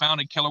Keller, who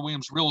founded Keller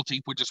Williams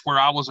Realty, which is where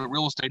I was a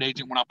real estate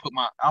agent when I put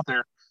my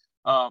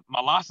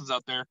license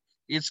out there.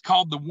 It's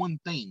called The One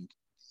Thing.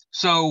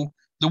 So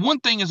The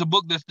One Thing is a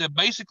book that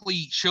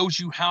basically shows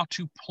you how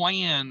to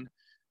plan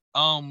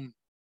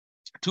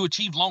to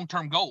achieve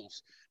long-term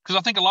goals. Because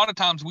I think a lot of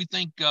times we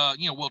think,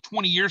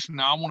 20 years from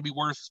now, I want to be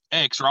worth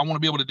X, or I want to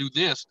be able to do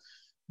this.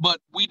 But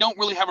we don't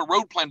really have a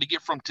road plan to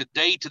get from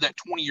today to that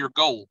 20-year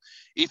goal.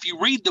 If you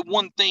read The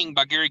One Thing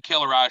by Gary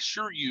Keller, I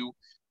assure you,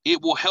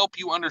 it will help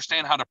you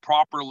understand how to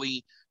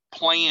properly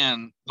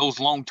plan those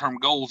long-term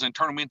goals and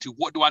turn them into,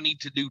 what do I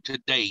need to do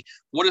today?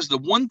 What is the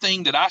one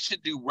thing that I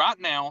should do right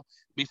now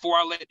before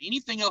I let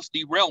anything else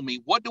derail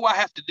me? What do I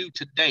have to do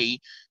today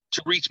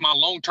to reach my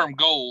long-term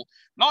goal,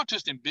 not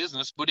just in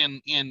business, but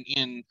in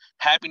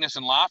happiness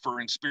in life,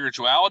 or in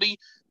spirituality,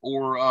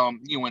 or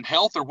in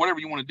health, or whatever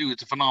you want to do?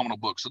 It's a phenomenal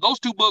book. So those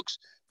two books,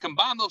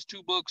 combine those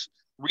two books,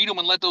 read them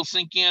and let those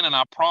sink in, and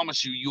I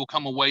promise you, you'll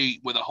come away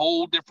with a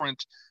whole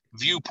different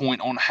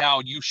viewpoint on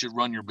how you should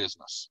run your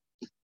business.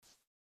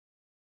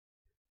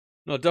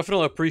 No,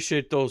 definitely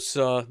appreciate those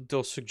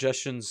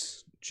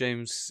suggestions,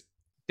 James.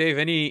 Dave,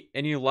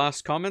 any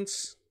last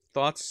comments,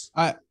 thoughts?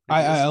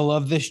 I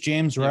love this,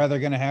 James. We're either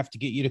going to have to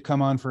get you to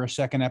come on for a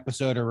second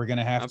episode, or we're going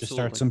to have to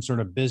start some sort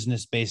of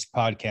business-based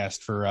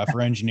podcast for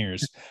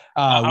engineers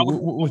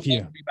with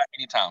you. Be back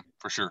anytime,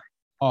 for sure.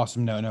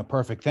 Awesome. No,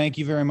 perfect. Thank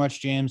you very much,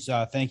 James.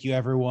 Thank you,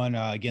 everyone.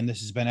 Again,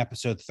 this has been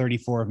episode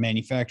 34 of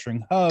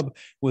Manufacturing Hub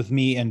with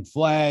me and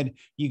Vlad.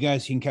 You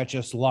guys can catch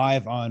us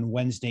live on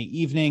Wednesday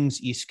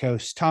evenings, East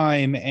Coast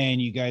time,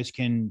 and you guys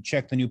can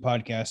check the new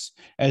podcasts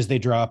as they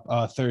drop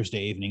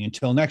Thursday evening.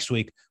 Until next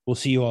week, we'll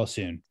see you all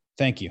soon.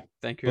 Thank you.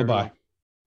 Thank you. Bye-bye.